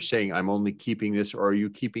you're saying I'm only keeping this, or are you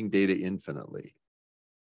keeping data infinitely?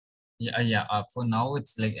 Yeah. For now,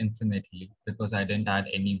 it's like infinitely, because I didn't add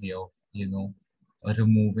any way of,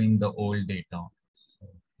 removing the old data. So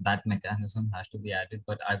that mechanism has to be added,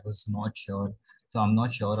 but I was not sure. So I'm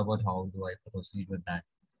not sure about how do I proceed with that.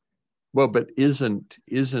 Well, but isn't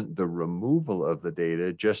the removal of the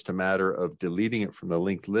data just a matter of deleting it from the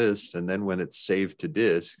linked list, and then when it's saved to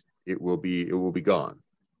disk, it will be gone.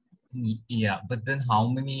 Yeah, but then how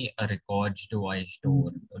many records do I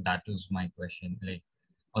store? That was my question. Like,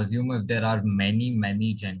 assume if there are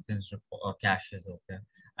many Jenkins caches, okay,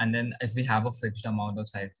 and then if we have a fixed amount of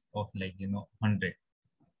size of, like, 100,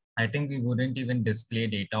 I think we wouldn't even display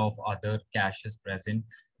data of other caches present,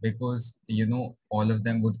 because all of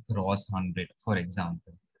them would cross 100, for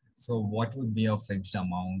example. So what would be a fixed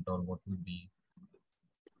amount, or what would be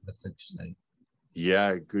the fixed size?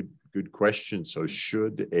 Yeah, good question. So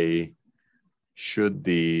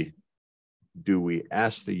do we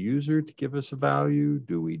ask the user to give us a value?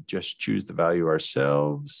 Do we just choose the value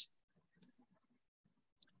ourselves?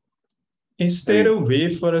 Is there a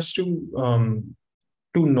way for us to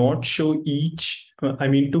not show each,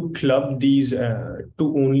 to club these, to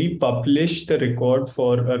only publish the record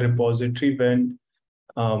for a repository when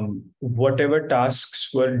whatever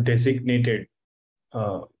tasks were designated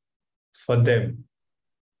for them?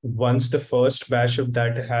 Once the first batch of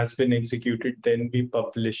that has been executed, then we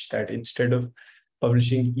publish that instead of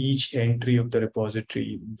publishing each entry of the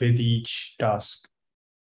repository with each task.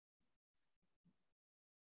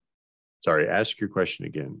 Sorry, ask your question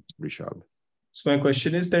again, Rishabh. So my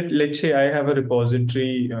question is that, let's say I have a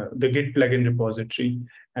repository, the Git plugin repository,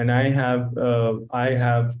 and I have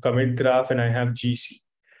commit graph and I have GC.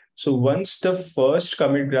 So once the first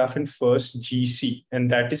commit graph and first GC,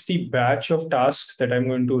 and that is the batch of tasks that I'm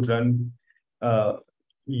going to run,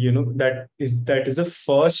 that is the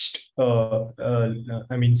first,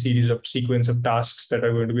 series of sequence of tasks that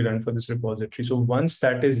are going to be run for this repository. So once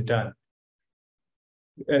that is done,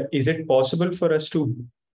 is it possible for us to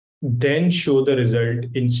then show the result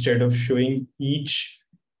instead of showing each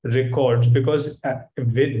records? Because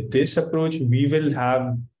with this approach, we will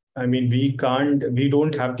have, we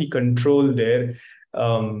don't have the control there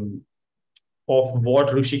of what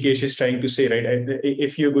Rishikesh is trying to say, right?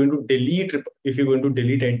 If you're going to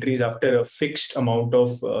delete entries after a fixed amount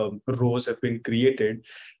of rows have been created,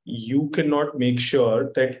 you cannot make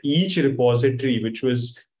sure that each repository which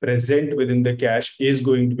was present within the cache is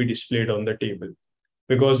going to be displayed on the table.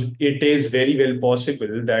 Because it is very well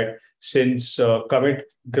possible that since commit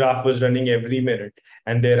graph was running every minute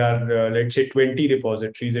and there are, let's say, 20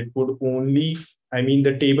 repositories, it would only,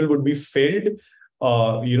 the table would be filled,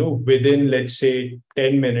 within, let's say,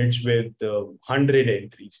 10 minutes with 100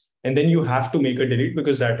 entries. And then you have to make a delete,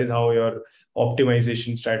 because that is how your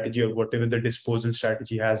optimization strategy or whatever the disposal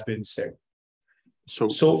strategy has been set.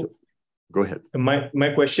 So go ahead. My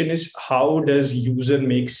question is, how does user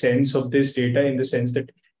make sense of this data, in the sense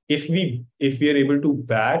that if we are able to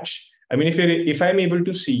batch, if I'm able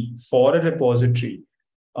to see for a repository,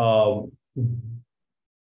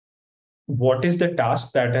 what is the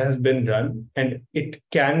task that has been run, and it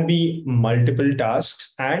can be multiple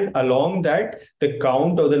tasks, and along that, the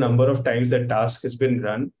count or the number of times that task has been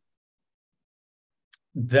run,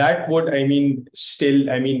 that would,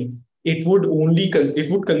 it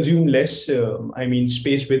would consume less,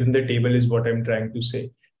 space within the table, is what I'm trying to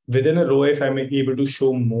say. Within a row, if I'm able to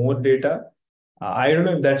show more data, I don't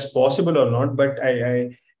know if that's possible or not, but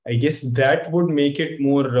I guess that would make it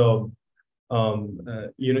more,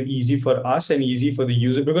 easy for us and easy for the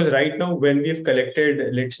user. Because right now, when we've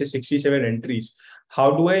collected, let's say, 67 entries,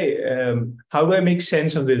 how do I make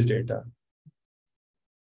sense of this data?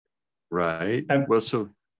 Right. Well,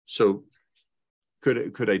 so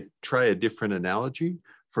could I try a different analogy?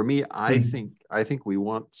 For me, I think we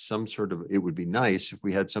want some sort of, it would be nice if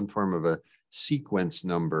we had some form of a sequence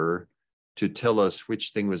number to tell us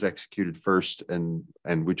which thing was executed first and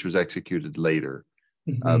which was executed later.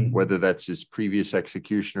 Whether that's his previous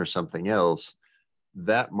execution or something else,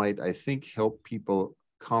 that might, I think, help people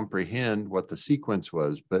comprehend what the sequence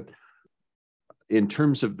was. But in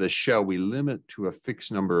terms of the shall we limit to a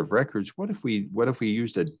fixed number of records, what if we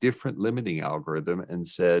used a different limiting algorithm and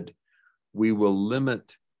said we will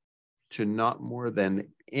limit to not more than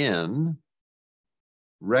n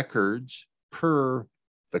records per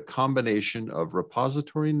the combination of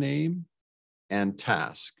repository name and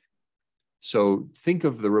task? So think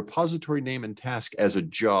of the repository name and task as a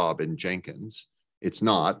job in Jenkins. It's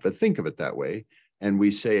not, but think of it that way. And we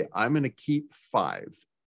say, I'm going to keep 5.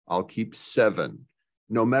 I'll keep 7,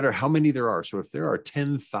 no matter how many there are. So if there are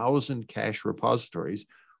 10,000 cache repositories,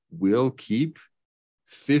 we'll keep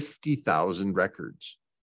 50,000 records,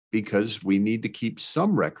 because we need to keep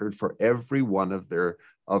some record for every one of their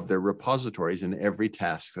repositories and every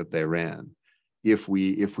task that they ran. If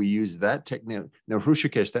we use that technique, now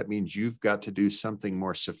Hrishikesh, that means you've got to do something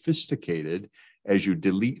more sophisticated as you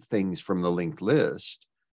delete things from the linked list.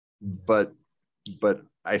 But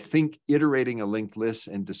I think iterating a linked list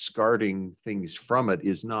and discarding things from it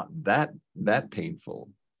is not that painful.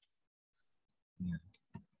 Yeah.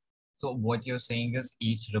 So what you're saying is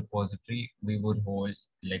each repository, we would hold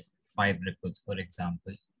like 5 records, for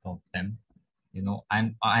example, of them,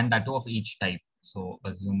 and that too of each type. So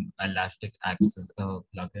assume Elastic Access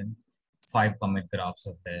plugin, 5 commit graphs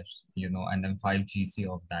of theirs, and then 5 GC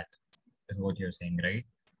of that is what you're saying, right?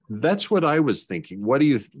 That's what I was thinking.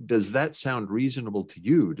 Does that sound reasonable to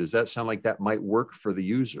you? Does that sound like that might work for the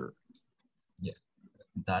user? Yeah,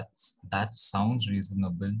 that sounds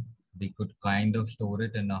reasonable. We could kind of store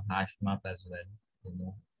it in a hash map as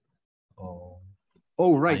well,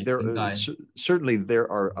 Oh, right. Certainly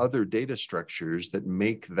there are other data structures that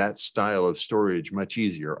make that style of storage much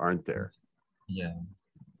easier, aren't there? Yeah.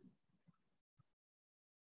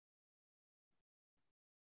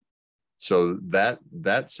 So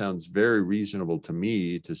that sounds very reasonable to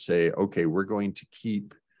me to say, okay, we're going to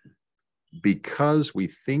keep, because we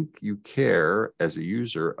think you care as a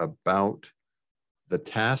user about the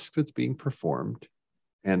task that's being performed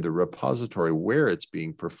and the repository where it's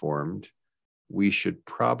being performed, we should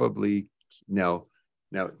probably now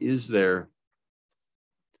is there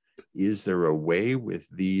a way with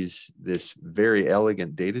this very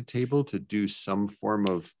elegant data table to do some form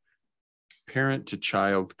of parent to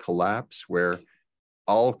child collapse where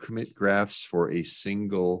all commit graphs for a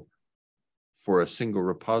single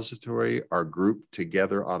repository are grouped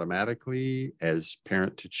together automatically as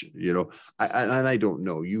parent to I don't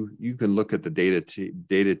know. You can look at the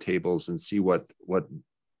data tables and see what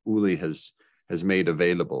Uli has made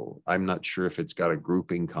available. I'm not sure if it's got a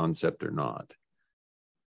grouping concept or not.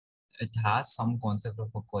 It has some concept of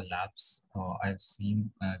a collapse. I've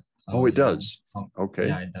seen. It does. Okay.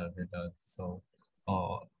 Yeah, it does. So,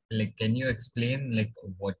 like, can you explain like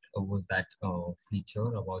what was that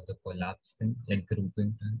feature about the collapse thing, like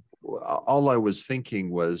grouping thing? All I was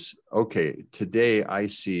thinking was, okay, today I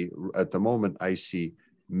see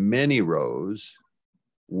many rows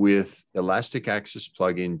with Elastic Access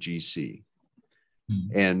plugin GC.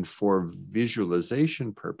 And for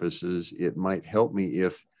visualization purposes, it might help me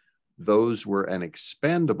if those were an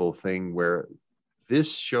expandable thing where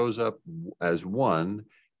this shows up as one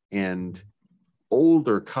and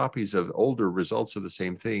older copies of older results of the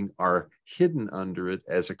same thing are hidden under it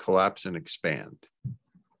as a collapse and expand.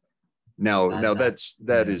 Now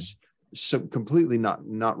that is completely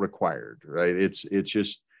not required, right? It's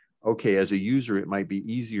just, okay, as a user, it might be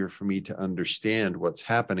easier for me to understand what's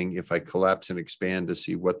happening if I collapse and expand to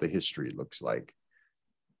see what the history looks like.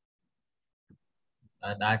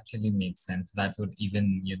 That actually makes sense. That would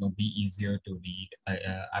even, be easier to read.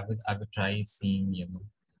 I would try seeing,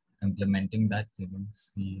 implementing that,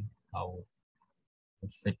 see how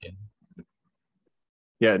it fit in.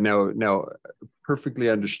 Yeah, now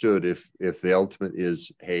perfectly understood if the ultimate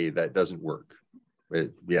is, hey, that doesn't work.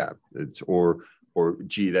 Or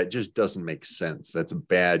gee, that just doesn't make sense. That's a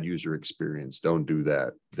bad user experience. Don't do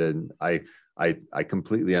that. Then I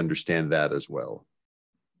completely understand that as well.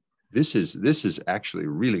 This is actually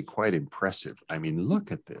really quite impressive. I mean,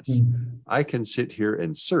 look at this. Mm-hmm. I can sit here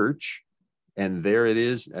and search, and there it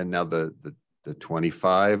is. And now the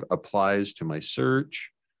 25 applies to my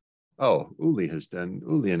search. Oh, Uli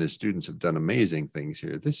and his students have done amazing things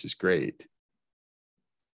here. This is great.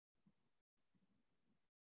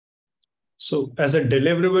 So as a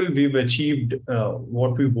deliverable, we've achieved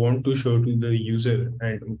what we want to show to the user.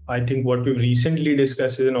 And I think what we've recently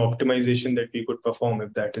discussed is an optimization that we could perform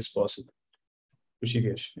if that is possible.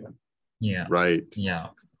 Rishikesh, yeah. Right. Yeah.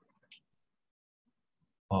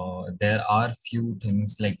 There are few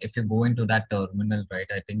things, like if you go into that terminal, right,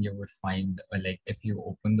 I think you would find, like if you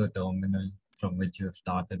open the terminal from which you have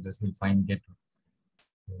started this, you'll find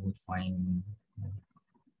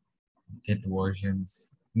Git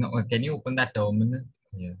versions. No, can you open that terminal?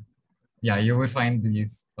 Yeah, you will find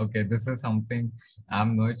these. Okay, this is something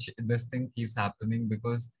I'm not sure. This thing keeps happening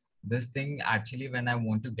because this thing actually, when I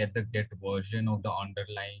want to get the Git version of the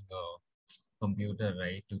underlying computer,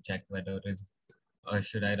 right, to check whether is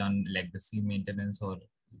should I run legacy maintenance or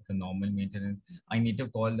the normal maintenance, I need to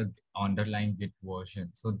call the underlying Git version.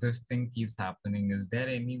 So this thing keeps happening. Is there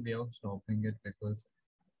any way of stopping it? Because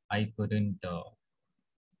I couldn't.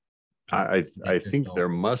 I think there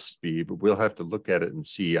must be, but we'll have to look at it and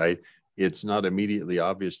see. It's not immediately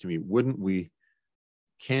obvious to me. Wouldn't we?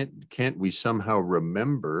 Can't we somehow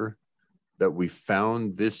remember that we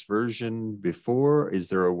found this version before? Is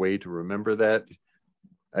there a way to remember that?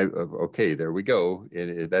 Okay, there we go.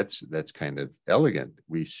 And that's kind of elegant.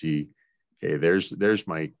 We see, okay, there's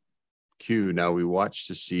my queue. Now we watch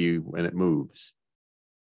to see when it moves.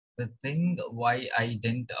 The thing why I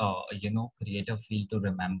didn't, create a field to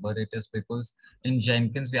remember it is because in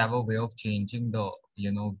Jenkins we have a way of changing the,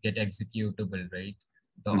 get executable, right?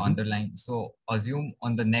 The Mhm. underlying. So assume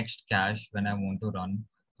on the next cache when I want to run,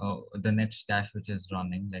 the next cache which is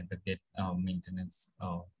running, like the Git maintenance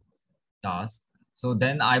task. So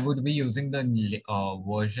then I would be using the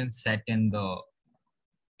version set in the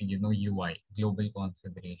UI global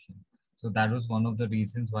configuration. So that was one of the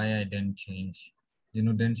reasons why I didn't change,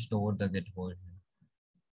 didn't store the Git version.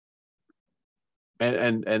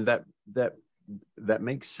 And that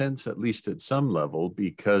makes sense, at least at some level,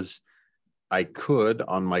 because I could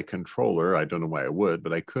on my controller, I don't know why I would,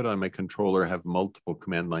 but I could on my controller have multiple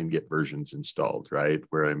command line Git versions installed, right?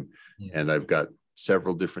 And I've got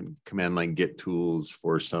several different command line Git tools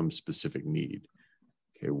for some specific need.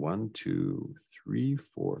 Okay, 1, 2, 3,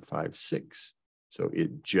 4, 5, 6. So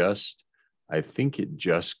I think it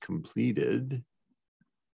just completed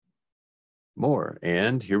more.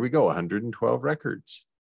 And here we go, 112 records.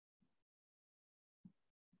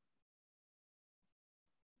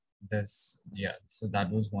 So that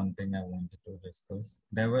was one thing I wanted to discuss.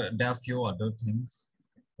 There are a few other things.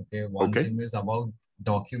 Okay, one Okay. thing is about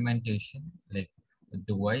documentation. Like,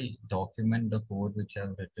 do I document the code which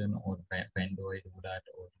I've written, or when do I do that?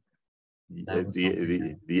 Or that was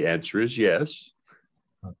something. The answer is yes.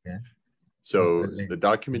 Okay. So like, the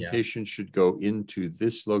documentation should go into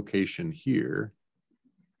this location here.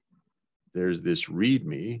 There's this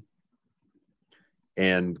README.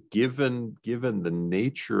 And given the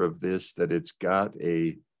nature of this, that it's got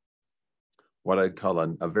what I'd call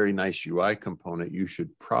a very nice UI component, you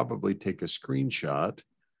should probably take a screenshot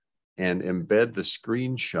and embed the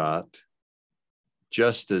screenshot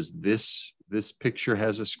just as this picture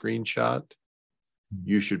has a screenshot.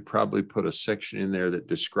 You should probably put a section in there that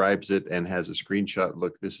describes it and has a screenshot.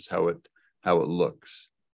 Look, this is how it looks.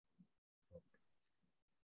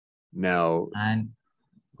 Now, and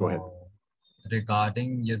go ahead.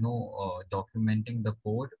 Regarding documenting the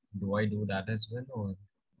code, do I do that as well,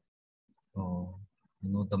 or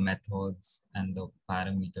the methods and the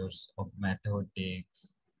parameters of method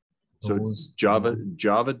takes? So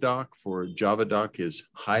JavaDoc is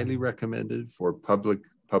highly recommended for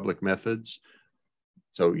public methods.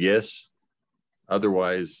 So yes,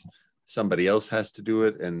 otherwise somebody else has to do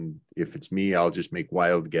it. And if it's me, I'll just make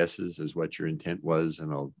wild guesses as what your intent was,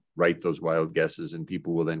 and I'll write those wild guesses, and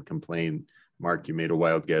people will then complain, Mark, you made a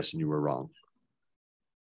wild guess and you were wrong.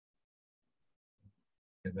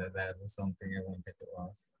 That was something I wanted to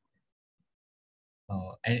ask.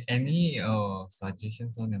 Any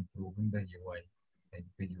suggestions on improving the UI? Like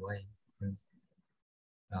the UI is.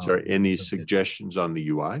 Sorry, any suggestions on the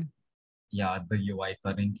UI? Yeah, the UI,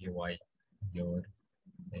 current UI.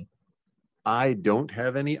 I don't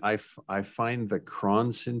have any. I find the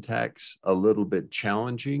cron syntax a little bit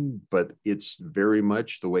challenging, but it's very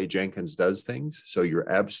much the way Jenkins does things. So you're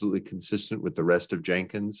absolutely consistent with the rest of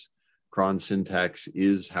Jenkins. Cron syntax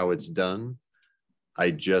is how it's done.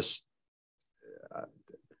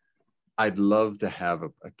 I'd love to have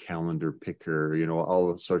a calendar picker,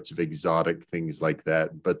 all sorts of exotic things like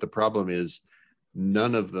that. But the problem is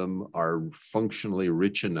none of them are functionally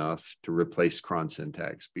rich enough to replace cron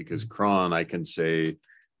syntax, because cron, I can say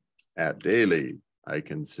at daily, I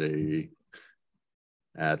can say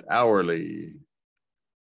at hourly,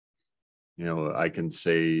 I can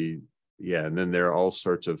say, yeah, and then there are all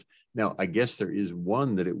sorts of, now I guess there is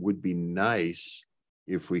one that it would be nice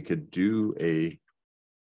if we could do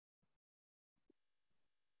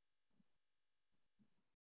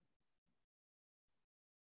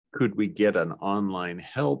could we get an online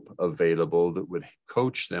help available that would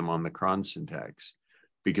coach them on the cron syntax?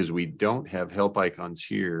 Because we don't have help icons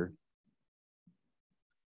here.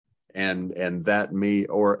 And that may,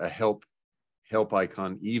 or a help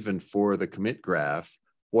icon even for the commit graph.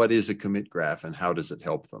 What is a commit graph and how does it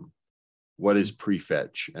help them? What is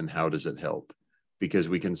prefetch and how does it help? Because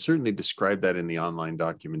we can certainly describe that in the online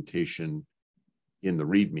documentation in the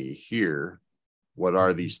README here. What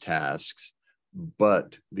are these tasks?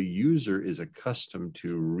 But the user is accustomed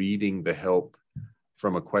to reading the help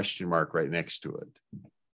from a question mark right next to it.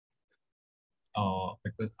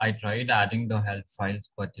 Because I tried adding the help files,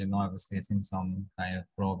 but I was facing some kind of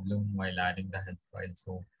problem while adding the help file,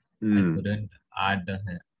 so I couldn't add the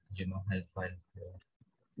help files here.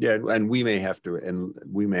 Yeah, and we may have to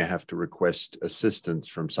request assistance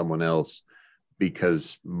from someone else,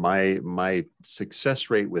 because my success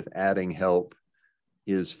rate with adding help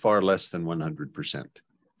is far less than 100%.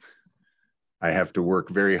 I have to work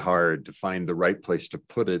very hard to find the right place to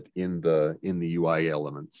put it in the UI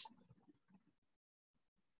elements.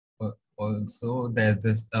 Also, there's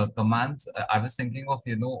this commands. I was thinking of,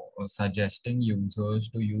 suggesting users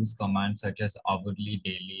to use commands such as hourly,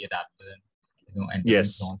 daily, rather than, entering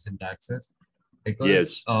Yes, cron syntaxes, because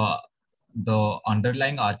yes. the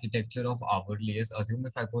underlying architecture of hourly is, assume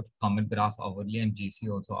if I put commit graph hourly and GC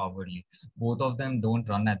also hourly, both of them don't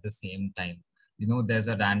run at the same time. There's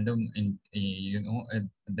a random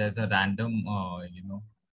there's a random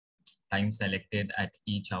time selected at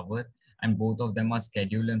each hour, and both of them are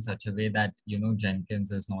scheduled in such a way that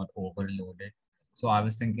Jenkins is not overloaded. So I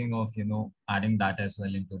was thinking of adding that as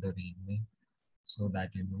well into the readme, so that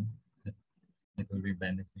it, it will be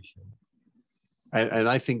beneficial. And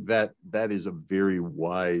I think that is a very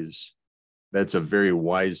wise, that's a very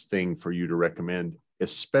wise thing for you to recommend,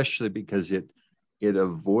 especially because it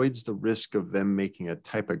avoids the risk of them making a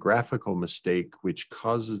typographical mistake, which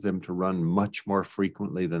causes them to run much more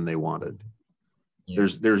frequently than they wanted. Yeah.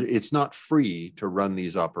 It's not free to run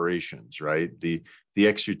these operations, right? The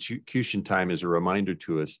execution time is a reminder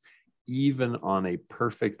to us, even on a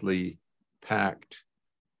perfectly packed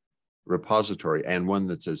repository, and one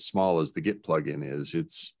that's as small as the Git plugin is,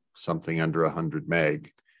 it's something under 100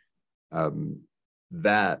 meg.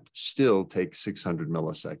 That still takes 600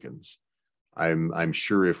 milliseconds. I'm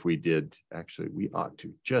sure if we did, actually, we ought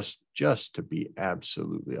to just to be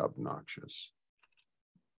absolutely obnoxious.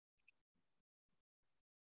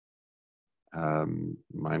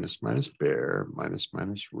 Minus bear, minus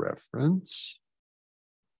reference.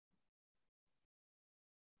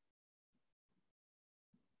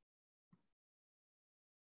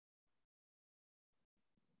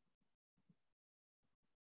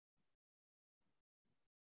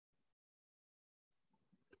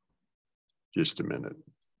 Just a minute.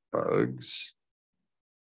 Bugs.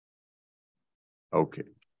 Okay.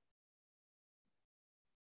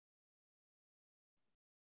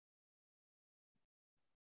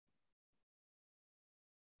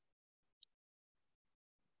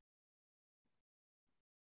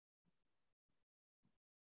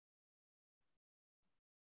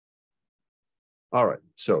 All right,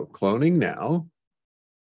 so cloning now.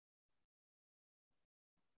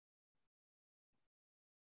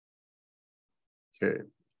 Okay,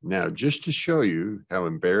 now just to show you how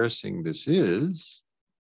embarrassing this is,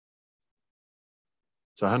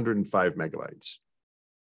 it's 105 megabytes.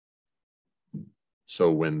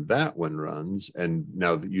 So when that one runs, and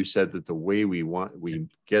now that you said that the way we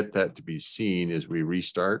get that to be seen is we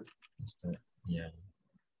restart. Yeah.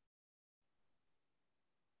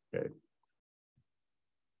 Okay.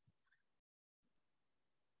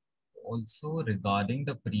 Also, regarding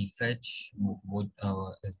the prefetch,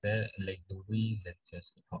 is there, like, do we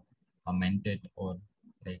just comment it, or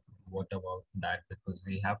like what about that? Because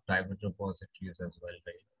we have private repositories as well,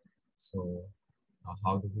 right? So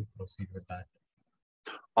how do we proceed with that?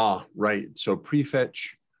 Right. So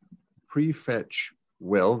prefetch.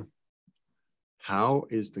 Well, how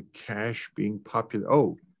is the cache being popular?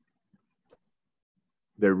 Oh,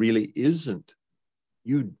 there really isn't.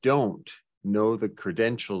 You don't know the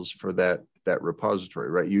credentials for that repository,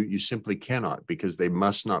 right? You simply cannot, because they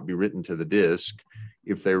must not be written to the disk.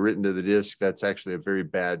 If they're written to the disk, that's actually a very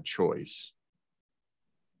bad choice.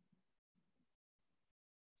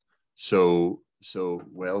 So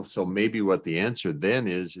maybe what the answer then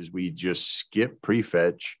is we just skip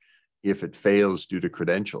prefetch if it fails due to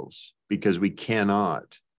credentials, because we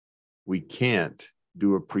can't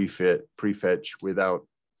do a prefetch without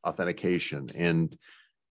authentication. And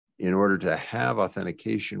in order to have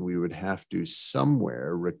authentication, we would have to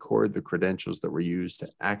somewhere record the credentials that were used to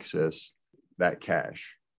access that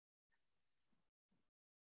cache.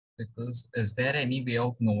 Because is there any way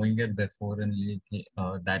of knowing it before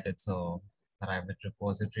that it's a private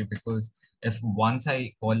repository? Because if once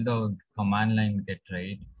I call the command line git,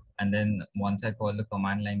 right, and then once I call the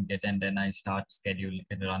command line git and then I start scheduling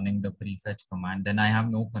and running the prefetch command, then I have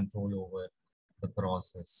no control over the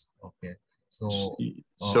process. Okay.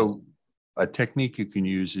 So a technique you can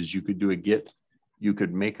use is you could do a git, you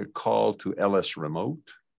could make a call to ls remote,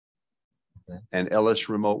 okay, and ls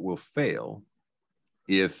remote will fail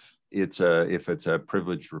if it's a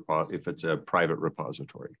privileged if it's a private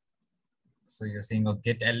repository. So you're saying a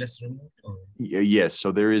git ls remote? Or? Yes.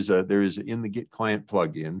 So there is in the Git client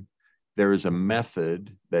plugin, there is a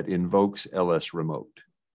method that invokes ls remote.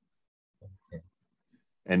 Okay.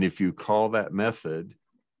 And if you call that method,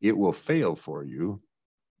 it will fail for you.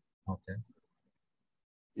 Okay.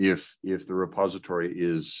 If the repository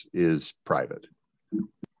is private, and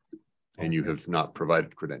okay, you have not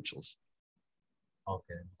provided credentials.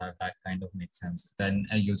 Okay, that kind of makes sense. Then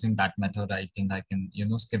using that method, I think I can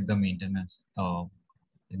skip the maintenance for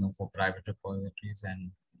private repositories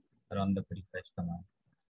and run the prefetch command.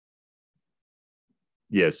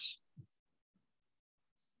 Yes.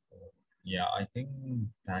 So, yeah, I think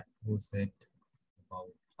that was it about.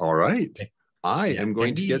 All right. Like, I yeah, am going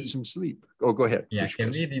can to get we- some sleep. Oh, go ahead. Yeah, can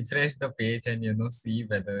Rishikesh. we refresh the page and see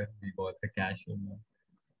whether we got the cache or not?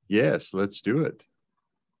 Yes, let's do it.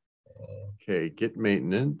 Uh, Okay, Git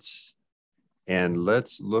maintenance. And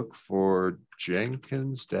let's look for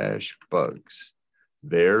Jenkins bugs.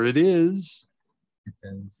 There it is. it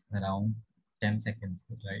is around 10 seconds,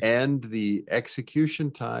 right? And the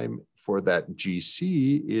execution time for that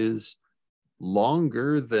GC is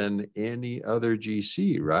longer than any other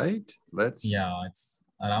GC, right? Yeah, it's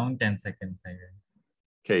around 10 seconds, I guess.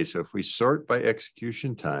 Okay, so if we sort by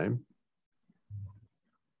execution time,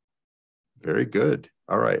 very good.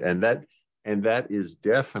 All right, and that is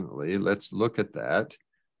definitely, let's look at that.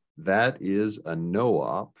 That is a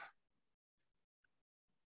no-op.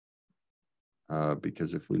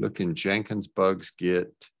 Because if we look in Jenkins bugs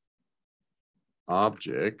Git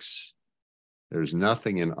objects, there's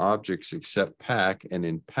nothing in objects except pack, and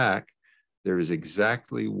in pack, there is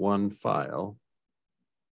exactly one file,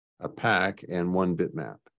 a pack, and one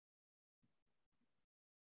bitmap.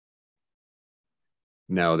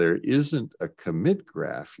 Now, there isn't a commit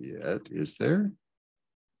graph yet, is there?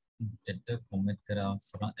 Did the commit graph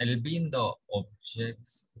run? It'll be in the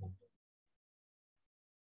objects.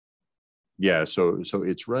 Yeah, so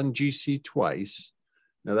it's run GC twice.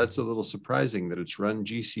 Now, that's a little surprising that it's run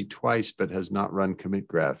GC twice, but has not run commit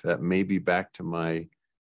graph. That may be back to my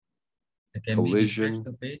Can collision. we refresh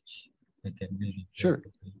the page? Can we refresh Sure.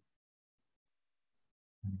 the page?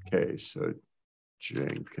 Okay, so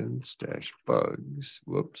Jenkins bugs,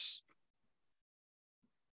 whoops.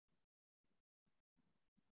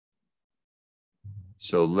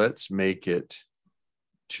 So let's make it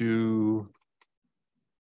 2,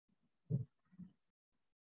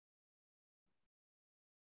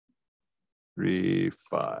 3,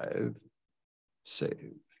 5,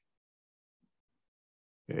 save.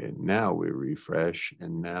 Okay, now we refresh,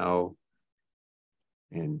 and now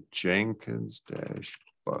in Jenkins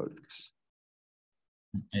bugs.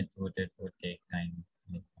 It would take time,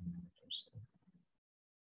 like a minute or so.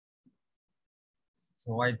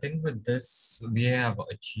 So I think with this, we have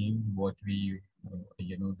achieved what we,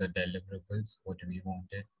 the deliverables, what we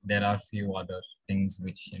wanted. There are few other things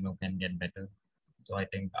which, can get better. So I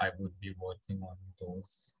think I would be working on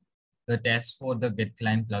those. The test for the Git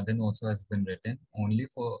client plugin also has been written only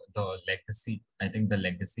for the legacy. I think the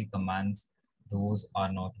legacy commands, those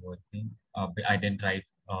are not working. I didn't write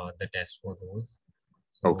the test for those.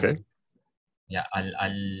 So, Okay. yeah,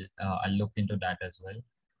 I'll look into that as well.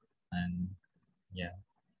 And yeah.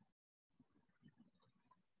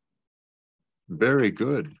 Very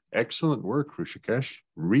good. Excellent work, Rishikesh.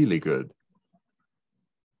 Really good.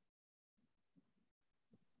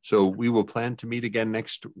 So we will plan to meet again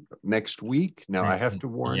next week. Now, I have to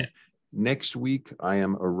warn, next week I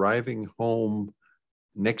am arriving home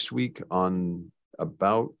next week on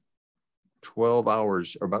about 12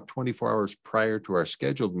 hours or about 24 hours prior to our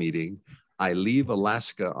scheduled meeting. I leave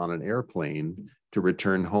Alaska on an airplane to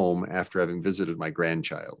return home after having visited my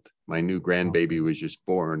grandchild. My new grandbaby was just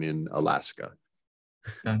born in Alaska.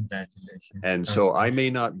 Congratulations. And so I may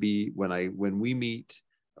not be, when we meet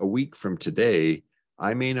a week from today,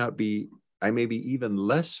 I may be even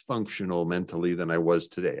less functional mentally than I was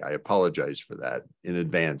today. I apologize for that in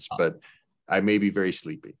advance, but I may be very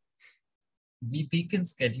sleepy. We can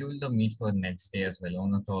schedule the meet for next day as well,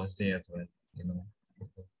 on a Thursday as well,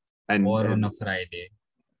 or on a Friday.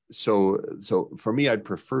 So for me, I'd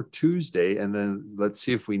prefer Tuesday, and then let's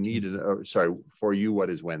see if we need it. Sorry, for you, what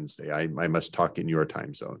is Wednesday? I must talk in your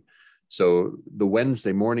time zone. So the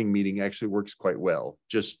Wednesday morning meeting actually works quite well.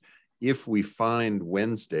 Just if we find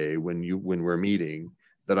Wednesday when we're meeting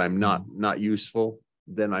that I'm not useful,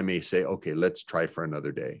 then I may say, okay, let's try for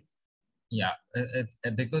another day. Yeah,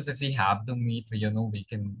 because if we have the meet, we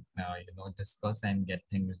can discuss and get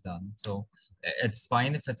things done. So it's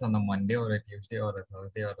fine if it's on a Monday or a Tuesday or a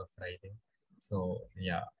Thursday or a Friday. So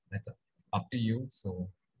yeah, that's up to you. So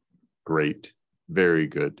great, very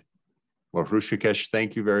good. Well, Rishikesh,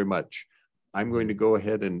 thank you very much. I'm going to go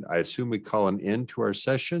ahead and I assume we call an end to our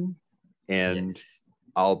session, and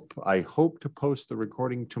I hope to post the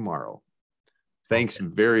recording tomorrow. Thanks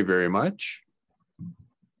very, very much.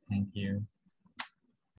 Thank you.